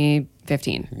takes me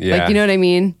 15. Yeah. Like, you know what I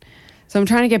mean? So I'm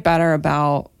trying to get better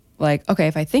about like, okay,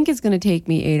 if I think it's going to take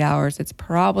me 8 hours, it's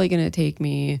probably going to take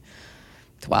me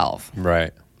 12.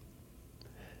 Right.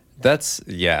 That's,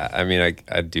 yeah. I mean,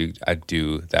 I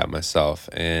do that myself.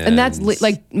 And that's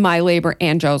like my labor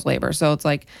and Joe's labor. So it's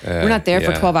like, we're not there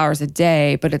for 12 hours a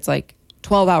day, but it's like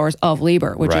 12 hours of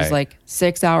labor, which is like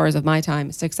 6 hours of my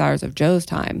time, 6 hours of Joe's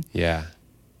time. Yeah.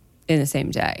 In the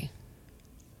same day.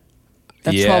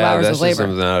 That's 12 hours of labor. That's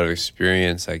something out of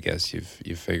experience, I guess you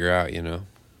figure out, you know.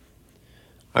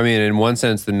 I mean, in one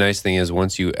sense, the nice thing is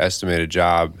once you estimate a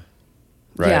job,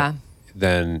 right? Yeah.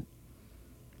 Then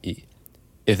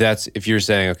if you're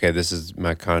saying, okay, this is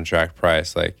my contract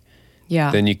price, like,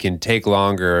 then you can take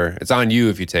longer. It's on you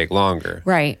if you take longer.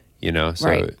 Right. You know,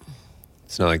 so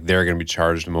it's not like they're going to be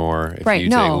charged more if you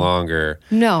take longer.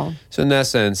 No. So in that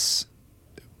sense,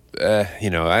 you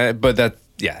know,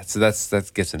 so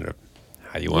that gets into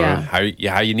how you want to,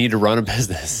 how you need to run a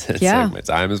business. It's like, my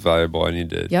time is valuable. I need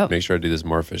to make sure I do this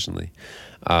more efficiently.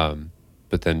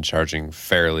 But then charging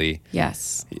fairly.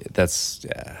 Yes. That's,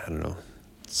 I don't know.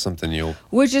 Something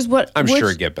which is what I'm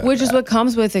sure get better. Which is what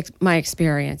comes with my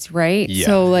experience, right? Yeah,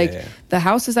 so like the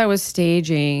houses I was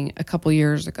staging a couple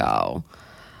years ago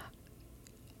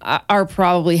are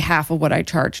probably half of what I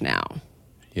charge now.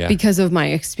 Yeah. Because of my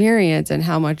experience and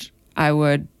how much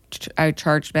I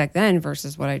charged back then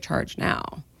versus what I charge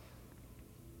now.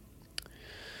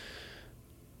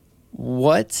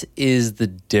 What is the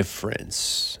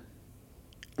difference?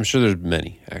 I'm sure there's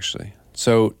many, actually.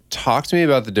 So talk to me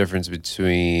about the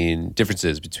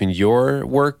differences between your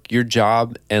work, your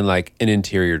job, and like an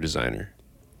interior designer.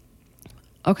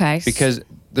 Okay. Because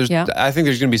I think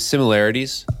there's going to be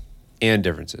similarities and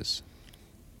differences.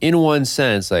 In one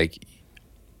sense, like,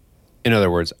 in other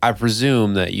words, I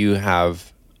presume that you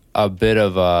have there's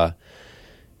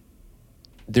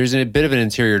a bit of an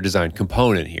interior design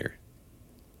component here.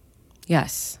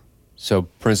 Yes. So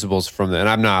principles from that, and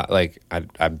I'm not like, I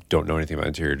don't know anything about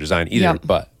interior design either,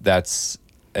 but that's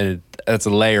a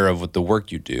layer of what the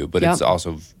work you do, but it's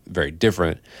also very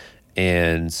different,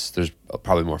 and there's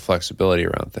probably more flexibility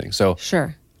around things. So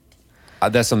sure,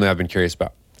 that's something I've been curious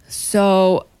about.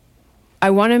 So I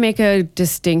want to make a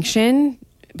distinction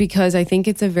because I think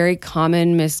it's a very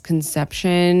common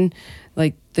misconception,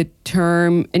 like the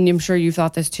term, and I'm sure you've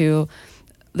thought this too,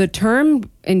 the term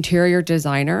interior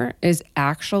designer is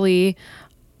actually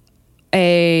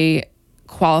a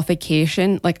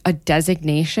qualification, like a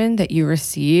designation that you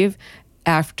receive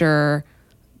after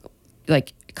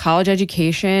like college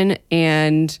education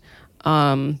and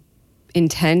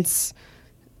intense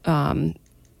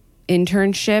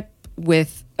internship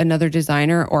with another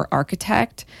designer or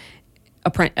architect.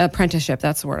 Apprenticeship,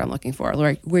 that's the word I'm looking for,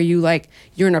 like where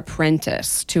you're an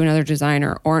apprentice to another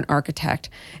designer or an architect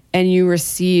and you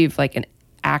receive like an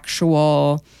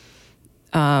actual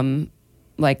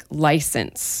like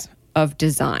license of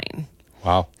design.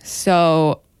 Wow.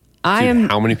 So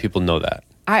how many people know that?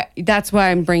 That's why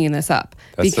I'm bringing this up,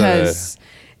 because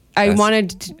I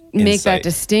wanted to make that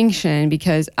distinction,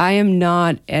 because I am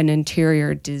not an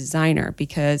interior designer,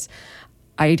 because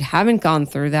I haven't gone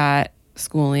through that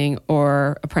schooling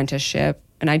or apprenticeship,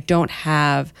 and I don't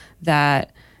have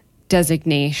that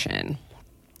designation.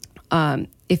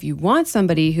 If you want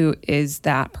somebody who is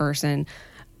that person,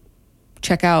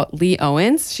 check out Lee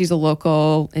Owens. She's a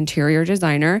local interior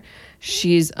designer.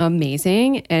 She's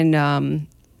amazing, and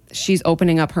she's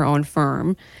opening up her own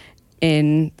firm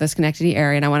in the Schenectady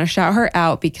area, and I want to shout her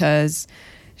out because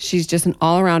she's just an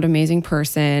all-around amazing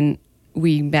person.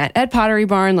 We met at Pottery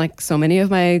Barn, like so many of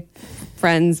my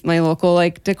friends, my local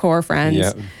like decor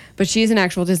friends, but she's an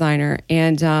actual designer,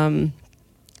 and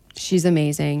she's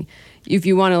amazing. If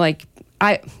you want to like,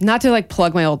 not to like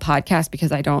plug my old podcast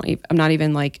because I'm not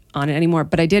even like on it anymore,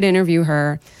 but I did interview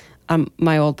her on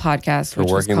my old podcast,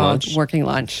 which was called Working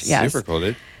Lunch. Yes. Super cool,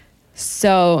 dude.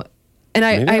 So, and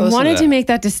I wanted to make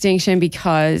that distinction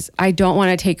because I don't want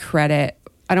to take credit.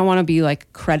 I don't want to be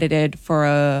like credited for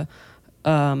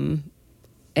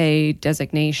a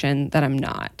designation that I'm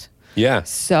not. Yeah.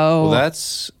 So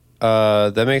that's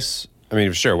that makes. I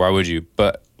mean, sure. Why would you?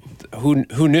 But who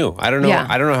knew? I don't know. Yeah.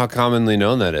 I don't know how commonly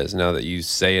known that is. Now that you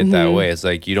say it that way, it's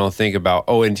like you don't think about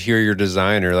interior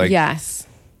designer. Like yes,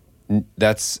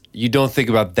 you don't think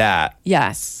about that.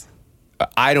 Yes.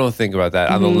 I don't think about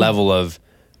that on the level of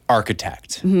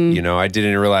architect. You know, I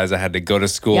didn't realize I had to go to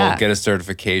school, get a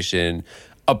certification.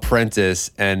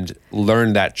 apprentice and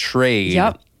learn that trade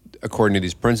according to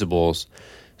these principles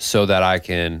so that I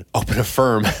can open a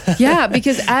firm. Yeah,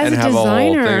 because as and a have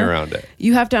designer, a whole thing around it.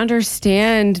 You have to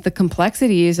understand the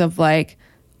complexities of like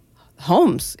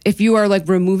homes. If you are like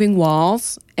removing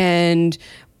walls and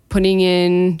putting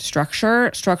in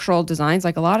structural designs,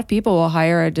 like a lot of people will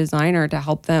hire a designer to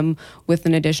help them with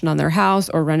an addition on their house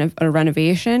or a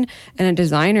renovation. And a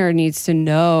designer needs to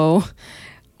know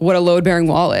what a load-bearing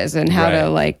wall is and how to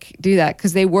like do that,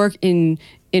 because they work in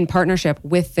partnership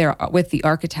with the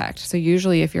architect. So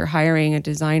usually if you're hiring a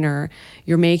designer,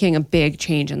 you're making a big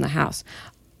change in the house.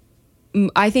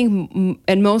 I think,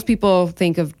 and most people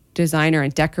think of designer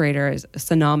and decorator as a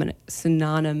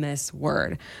synonymous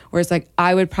word, whereas like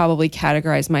I would probably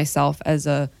categorize myself as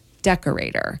a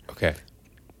decorator. Okay.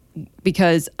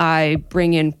 Because I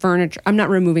bring in furniture. I'm not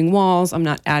removing walls. I'm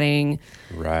not adding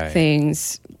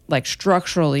things like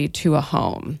structurally to a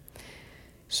home.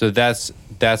 So that's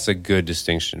a good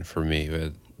distinction for me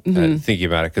with thinking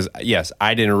about it, because yes,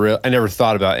 I never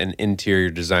thought about an interior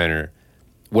designer.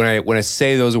 When I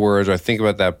say those words or I think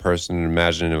about that person and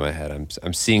imagine it in my head,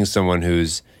 I'm seeing someone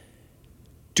who's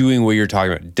doing what you're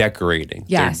talking about, decorating.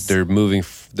 Yes,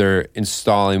 they're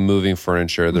installing moving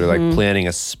furniture. They're like planning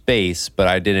a space, but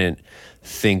I didn't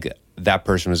think that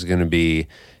person was going to be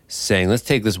saying, let's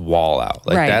take this wall out.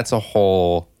 Like that's a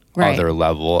whole other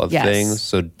level of things.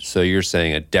 So you're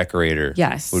saying a decorator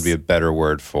would be a better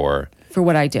word for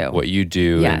what I do, what you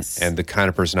do, and the kind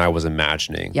of person I was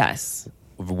imagining. Yes.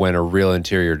 When a real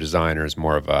interior designer is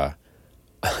more of an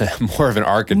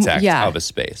architect of a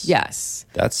space. Yes.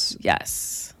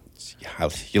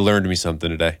 You learned me something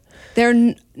today.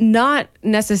 They're not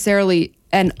necessarily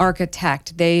an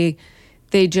architect. But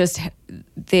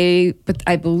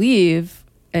I believe,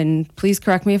 and please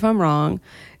correct me if I'm wrong,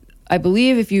 I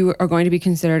believe if you are going to be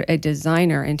considered a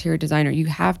designer, interior designer, you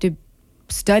have to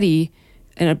study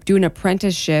and do an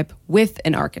apprenticeship with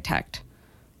an architect.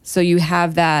 So you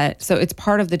have that. So it's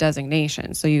part of the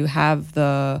designation. So you have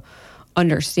the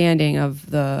understanding of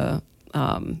the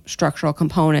structural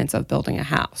components of building a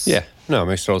house. Yeah, no, it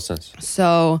makes total sense.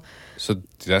 So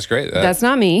that's great. That's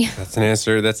not me. That's an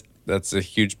answer. That's a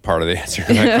huge part of the answer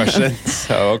to that question.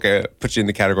 So okay, put you in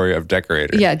the category of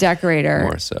decorator. Yeah, decorator.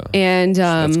 More so. And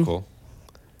that's cool.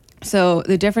 So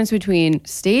the difference between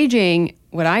staging,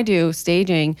 what I do,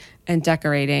 staging and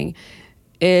decorating,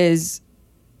 is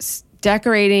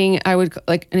decorating. I would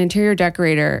like an interior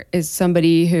decorator is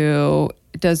somebody who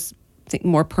does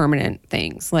more permanent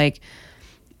things, like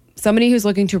somebody who's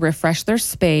looking to refresh their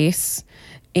space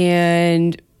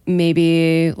and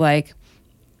maybe like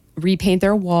repaint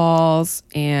their walls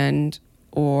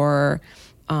or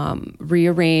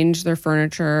rearrange their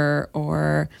furniture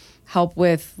or help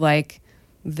with like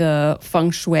the feng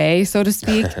shui, so to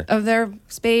speak, of their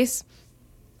space.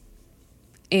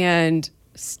 And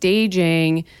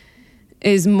staging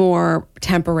is more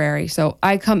temporary. So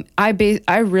I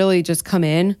really just come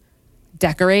in,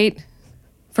 decorate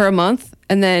for a month,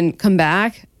 and then come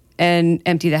back and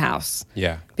empty the house.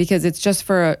 Yeah. Because it's just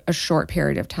for a short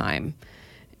period of time.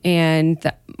 And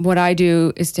what I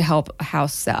do is to help a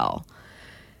house sell.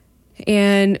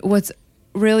 And what's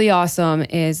really awesome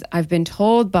is I've been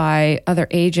told by other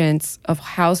agents of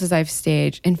houses I've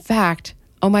staged. In fact,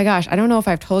 oh my gosh, I don't know if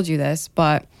I've told you this,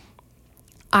 but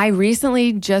I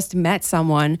recently just met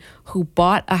someone who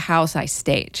bought a house I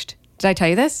staged. Did I tell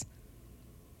you this?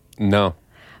 No.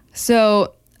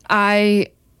 So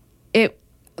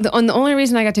the only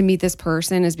reason I got to meet this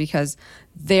person is because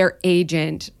their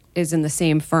agent is in the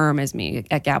same firm as me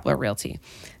at Gabler Realty.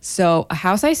 So a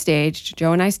house I staged,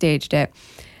 Joe and I staged it.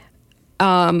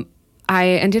 I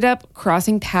ended up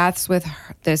crossing paths with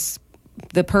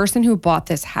the person who bought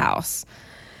this house.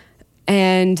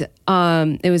 And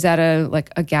it was at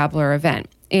a Gabler event.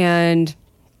 And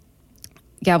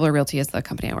Gabler Realty is the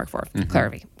company I work for,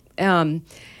 Clarivy.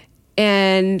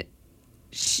 And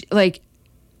she, like,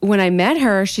 when I met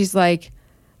her, she's like,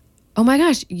 oh my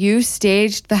gosh, you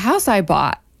staged the house I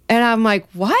bought. And I'm like,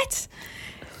 what?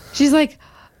 She's like,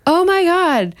 oh my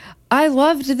God, I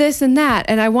loved this and that.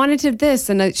 And I wanted to this.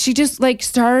 And she just like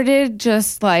started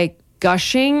just like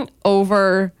gushing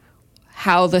over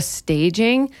how the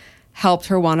staging helped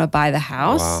her want to buy the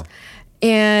house. Wow.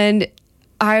 And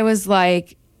I was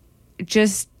like,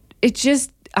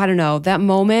 I don't know, that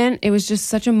moment, it was just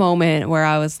such a moment where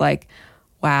I was like,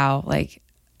 wow, like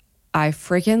I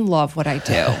freaking love what I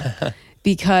do.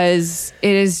 Because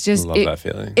it is just, that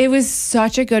feeling. It was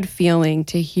such a good feeling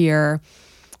to hear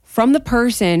from the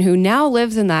person who now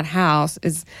lives in that house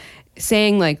is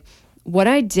saying like, what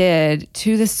I did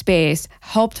to the space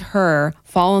helped her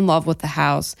fall in love with the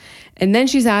house. And then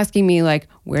she's asking me like,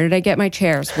 where did I get my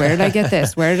chairs? Where did I get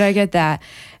this? Where did I get that?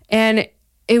 And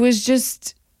it was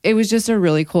just a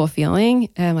really cool feeling.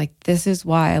 And I'm like, this is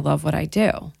why I love what I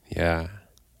do. Yeah.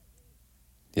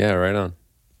 Yeah, right on.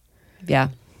 Yeah.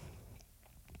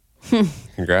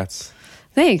 Congrats.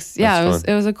 Thanks. Yeah,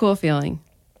 it was a cool feeling.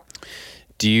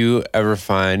 Do you ever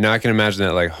find, now I can imagine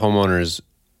that like homeowners,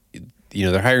 you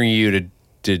know, they're hiring you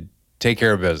to take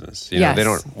care of business. You know, they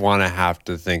don't want to have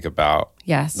to think about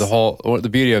the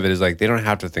beauty of it is like, they don't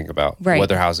have to think about what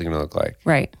their house is going to look like.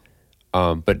 Right.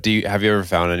 But have you ever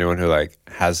found anyone who like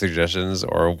has suggestions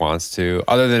or wants to,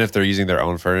 other than if they're using their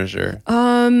own furniture,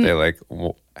 they like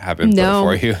have input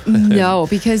for you? No,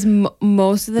 because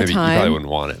most of the Maybe time you probably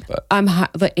wouldn't want it, but I'm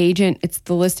the agent. It's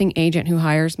the listing agent who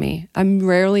hires me. I'm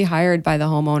rarely hired by the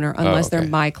homeowner unless they're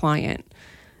my client,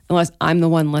 unless I'm the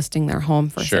one listing their home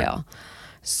for sale.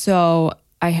 So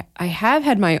I have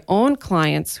had my own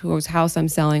clients whose house I'm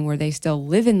selling where they still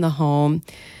live in the home,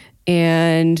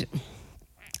 and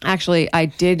actually I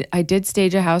did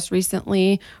stage a house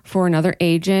recently for another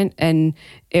agent, and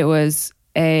it was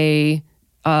a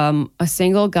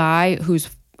single guy who's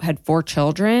had 4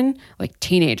 children, like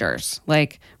teenagers,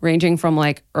 like ranging from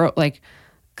like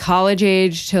college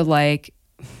age to like,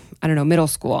 I don't know, middle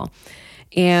school.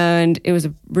 And it was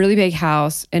a really big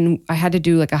house, and I had to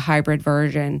do like a hybrid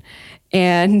version.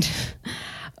 And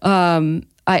I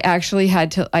actually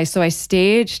had to, I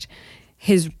staged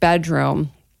his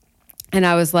bedroom, and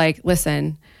I was like,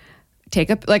 listen,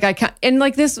 and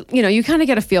like this, you know, you kind of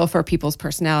get a feel for people's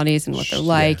personalities and what they're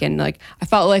like. And like, I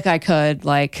felt like I could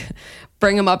like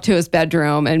bring him up to his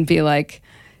bedroom and be like,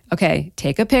 okay,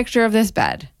 take a picture of this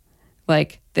bed.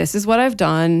 Like, this is what I've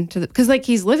done to because like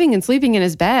he's living and sleeping in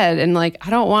his bed, and like, I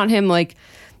don't want him like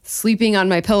sleeping on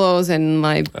my pillows and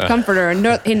my comforter. And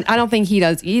I don't think he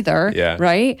does either. Yeah.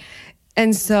 Right.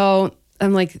 And so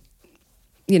I'm like,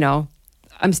 you know,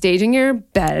 I'm staging your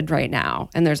bed right now,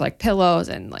 and there's like pillows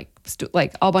and like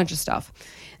a bunch of stuff.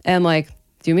 And like,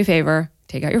 do me a favor,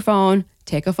 take out your phone,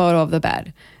 take a photo of the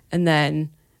bed. And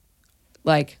then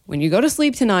like, when you go to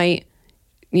sleep tonight,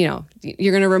 you know,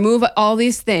 you're going to remove all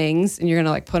these things and you're going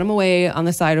to like put them away on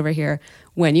the side over here.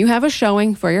 When you have a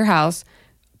showing for your house,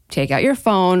 take out your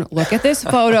phone, look at this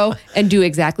photo and do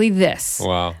exactly this.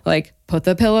 Wow. Like, put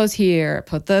the pillows here,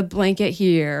 put the blanket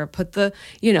here, put the,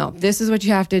 you know, this is what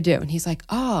you have to do. And he's like,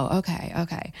 oh,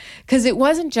 okay. Because it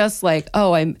wasn't just like,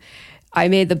 oh, I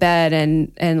made the bed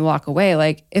and walk away.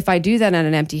 Like, if I do that on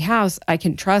an empty house, I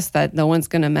can trust that no one's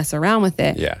going to mess around with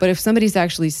it. Yeah. But if somebody's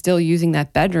actually still using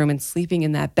that bedroom and sleeping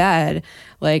in that bed,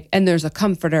 like, and there's a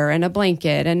comforter and a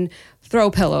blanket and throw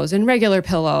pillows and regular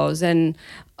pillows and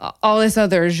all this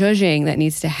other zhuzhing that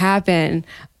needs to happen,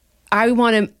 I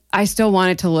still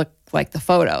want it to look like the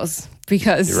photos,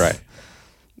 because you're right.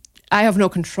 I have no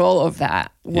control of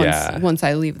that once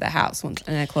I leave the house and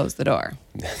I close the door.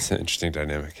 That's an interesting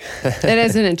dynamic. It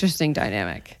is an interesting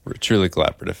dynamic. We're truly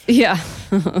collaborative. Yeah.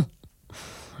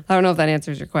 I don't know if that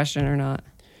answers your question or not.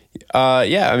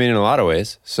 Yeah, I mean, in a lot of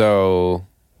ways. So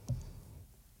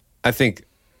I think,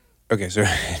 okay, so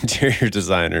interior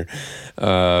designer,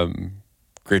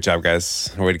 great job,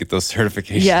 guys. Way to get those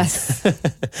certifications.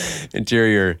 Yes.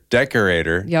 Interior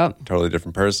decorator. Yep. Totally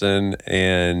different person.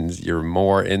 And you're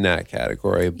more in that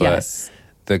category. But yes.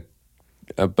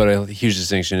 But a huge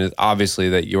distinction is obviously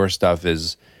that your stuff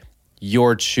is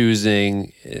your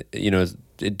choosing. You know,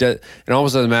 it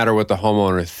almost doesn't matter what the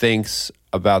homeowner thinks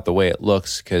about the way it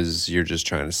looks, because you're just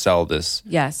trying to sell this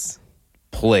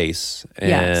place.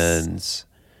 And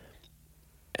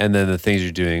then the things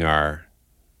you're doing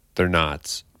they're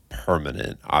not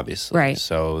permanent, obviously. Right.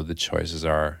 So the choices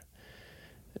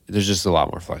there's just a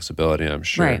lot more flexibility, I'm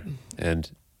sure. Right.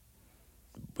 And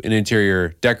an interior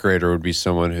decorator would be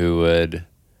someone who would,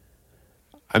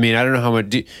 I mean, I don't know how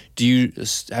much,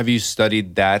 have you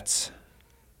studied that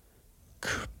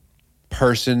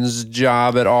person's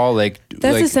job at all?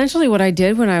 That's essentially what I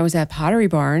did when I was at Pottery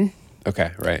Barn.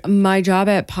 Okay, right. My job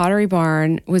at Pottery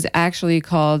Barn was actually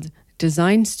called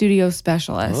Design Studio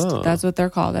Specialist. Oh. That's what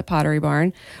they're called at Pottery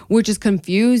Barn, which is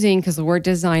confusing because the word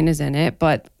design is in it,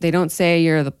 but they don't say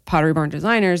you're the Pottery Barn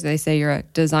designers. They say you're a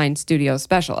design studio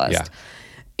specialist. Yeah.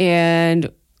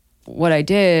 And what I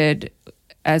did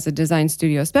as a design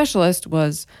studio specialist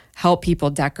was help people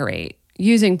decorate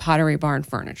using Pottery Barn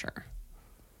furniture.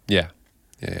 Yeah.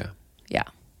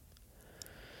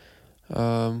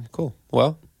 Cool.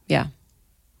 Well. Yeah.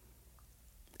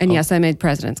 And yes, I made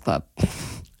President's Club.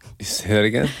 say that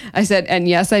again? I said, and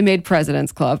yes, I made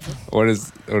President's Club. What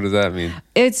does that mean?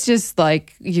 It's just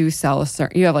like you sell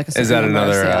you have like a certain is that number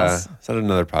another of sales. is that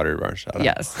another Pottery Barn shout out?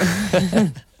 Yes.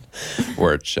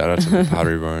 Word, shout out to the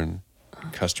Pottery Barn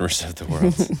customers of the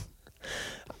world.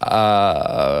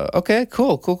 Okay,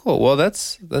 cool. Well,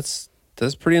 that's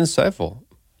pretty insightful.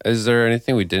 Is there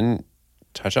anything we didn't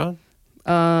touch on?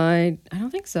 I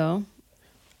don't think so.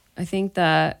 I think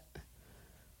that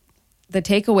the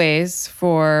takeaways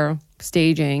for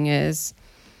staging is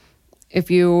if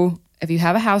you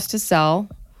have a house to sell,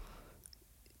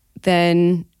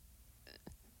 then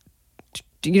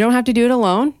you don't have to do it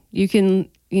alone. You can,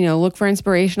 look for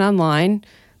inspiration online.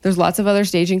 There's lots of other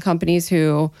staging companies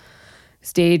who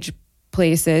stage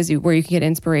places where you can get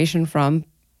inspiration from,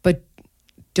 but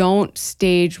don't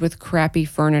stage with crappy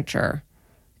furniture.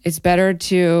 It's better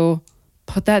to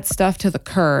put that stuff to the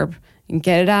curb and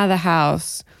get it out of the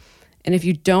house. And if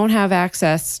you don't have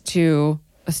access to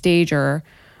a stager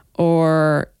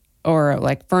or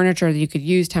like furniture that you could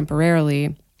use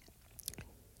temporarily,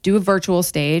 do a virtual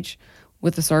stage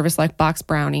with a service like Box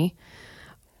Brownie,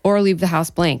 or leave the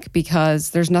house blank, because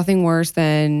there's nothing worse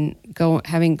than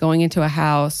going into a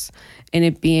house and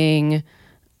it being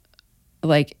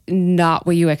like not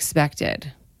what you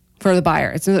expected for the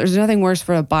buyer. There's nothing worse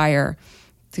for a buyer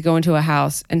to go into a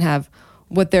house and have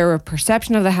what their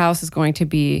perception of the house is going to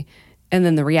be, and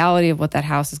then the reality of what that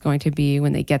house is going to be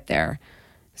when they get there.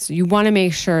 So you want to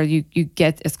make sure you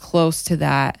get as close to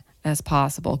that as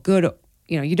possible. Good,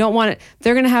 you don't want it.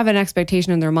 They're going to have an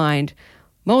expectation in their mind.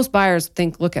 Most buyers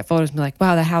look at photos and be like,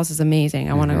 wow, that house is amazing.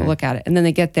 I want to go look at it. And then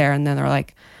they get there and then they're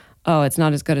like, oh, it's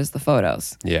not as good as the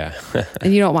photos. Yeah.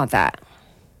 And you don't want that.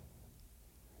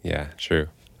 Yeah, true.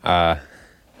 And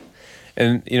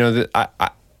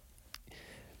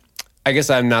I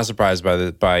guess I'm not surprised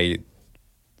by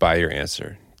your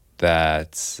answer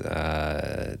that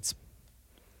it's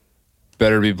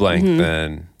better to be blank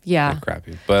than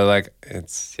crappy. But like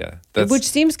that's which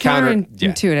seems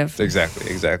counterintuitive. Yeah,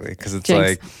 exactly. Because it's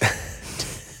Jinx.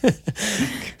 Like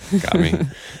got me.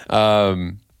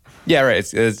 Yeah, right.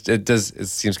 It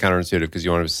seems counterintuitive because you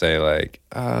want to say like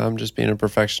I'm just being a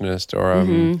perfectionist, or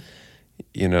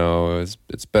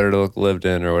it's better to look lived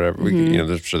in or whatever.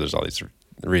 There's all these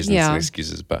reasons and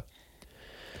excuses, but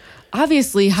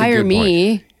obviously hire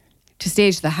me to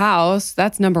stage the house.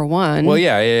 That's number one. Well,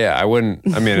 yeah. I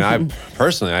wouldn't. I mean, I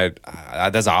personally, I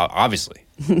that's obviously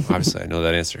I know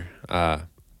that answer.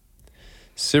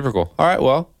 Super cool. All right,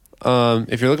 well.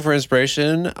 If you're looking for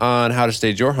inspiration on how to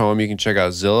stage your home, you can check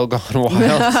out Zillow Gone Wild.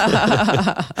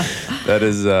 That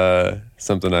is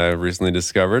something I recently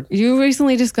discovered. You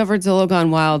recently discovered Zillow Gone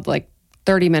Wild like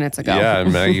 30 minutes ago. Yeah,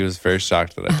 and Maggie was very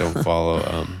shocked that I don't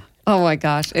follow oh my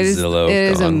gosh. It is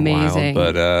amazing.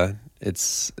 Wild, but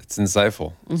it's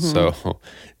insightful. So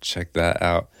check that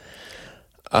out.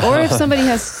 Or if somebody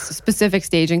has specific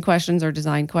staging questions or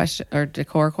design questions or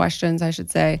decor questions, I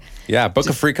should say. Yeah, book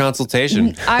a free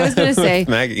consultation. I was going to say,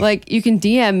 Maggie. Like you can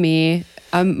DM me.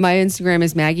 My Instagram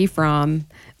is Maggie Fromm,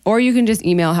 or you can just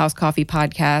email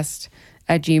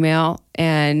housecoffeepodcast@gmail.com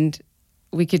and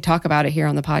we could talk about it here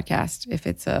on the podcast if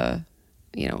it's a,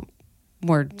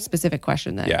 more specific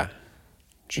question that. Yeah,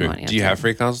 true. Do you have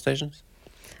free consultations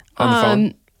on the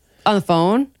phone? On the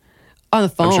phone. On the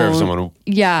phone. I'm sure if someone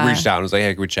reached out and was like,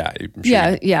 hey, can we chat?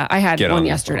 Yeah. I had one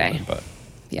yesterday. Phone, but.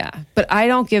 Yeah. But I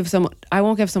won't give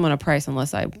someone a price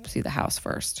unless I see the house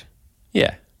first.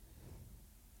 Yeah.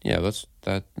 Yeah,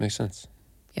 that makes sense.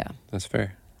 Yeah. That's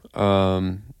fair.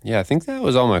 I think that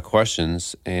was all my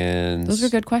questions and those are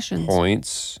good questions.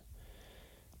 Points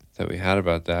that we had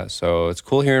about that. So it's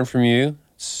cool hearing from you.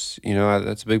 It's,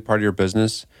 that's a big part of your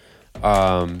business.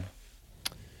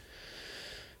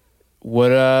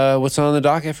 What's on the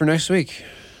docket for next week?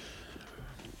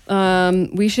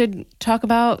 We should talk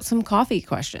about some coffee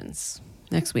questions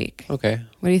next week. Okay.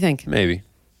 What do you think? Maybe.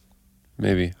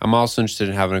 I'm also interested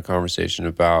in having a conversation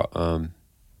about,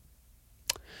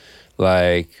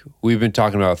 we've been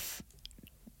talking about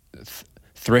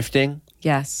thrifting.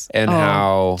 Yes. And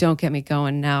how... Don't get me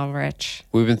going now, Rich.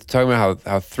 We've been talking about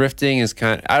how thrifting is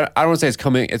I don't want to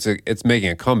say it's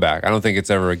making a comeback. I don't think it's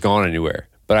ever gone anywhere.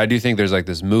 But I do think there's like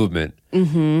this movement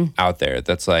out there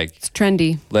that's like... It's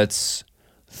trendy. Let's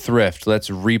thrift. Let's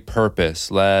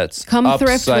repurpose. Let's come upcycle.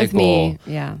 Thrift with me.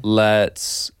 Yeah.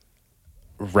 Let's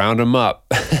round them up.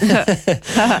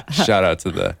 Shout out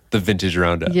to the vintage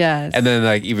roundup. Yes. And then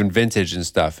like even vintage and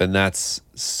stuff. And that's,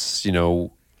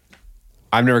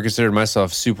 I've never considered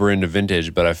myself super into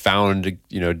vintage, but I found,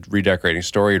 Redecorating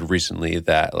Storied recently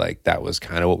that like that was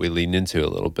kind of what we leaned into a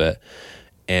little bit.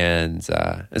 And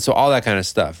so all that kind of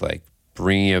stuff, like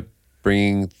bringing it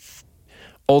bringing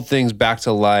old things back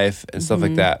to life and stuff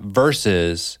like that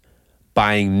versus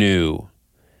buying new.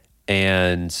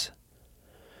 And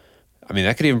I mean,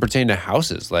 that could even pertain to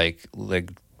houses, like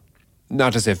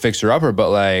not to say fixer upper, but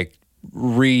like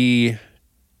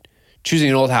choosing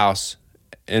an old house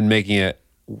and making it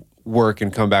work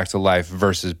and come back to life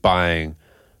versus buying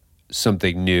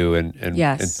something new and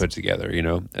put together, you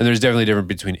know? And there's definitely a difference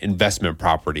between investment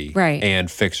property and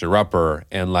fixer upper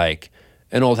and like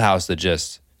an old house that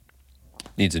just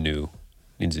needs a new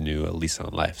lease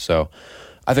on life. So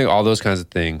I think all those kinds of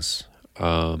things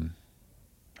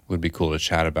would be cool to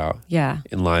chat about. Yeah.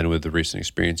 In line with the recent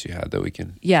experience you had that we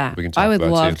can talk about I would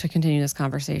love too. to continue this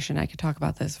conversation. I could talk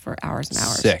about this for hours and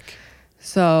hours. Sick.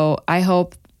 So I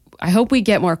hope we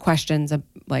get more questions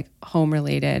like home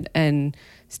related and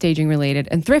staging related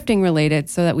and thrifting related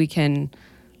so that we can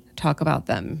talk about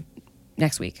them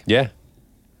next week. Yeah.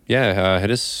 Yeah.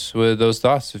 Hit us with those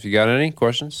thoughts if you got any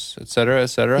questions, et cetera, et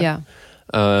cetera. Yeah.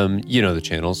 You know the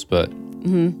channels, but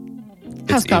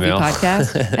House Coffee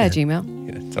Podcast at Gmail.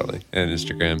 Yeah, totally. And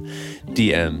Instagram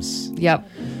DMs. Yep.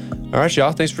 All right,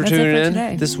 y'all. Thanks for tuning in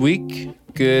today. this week.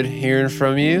 Good hearing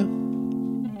from you.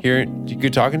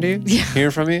 Good talking to you? Yeah.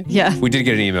 Hearing from you? Yeah. We did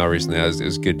get an email recently. It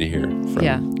was good to hear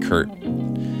from Kurt.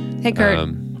 Hey, Kurt.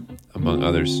 Among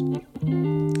others.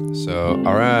 So,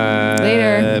 all right.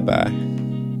 Later. Bye.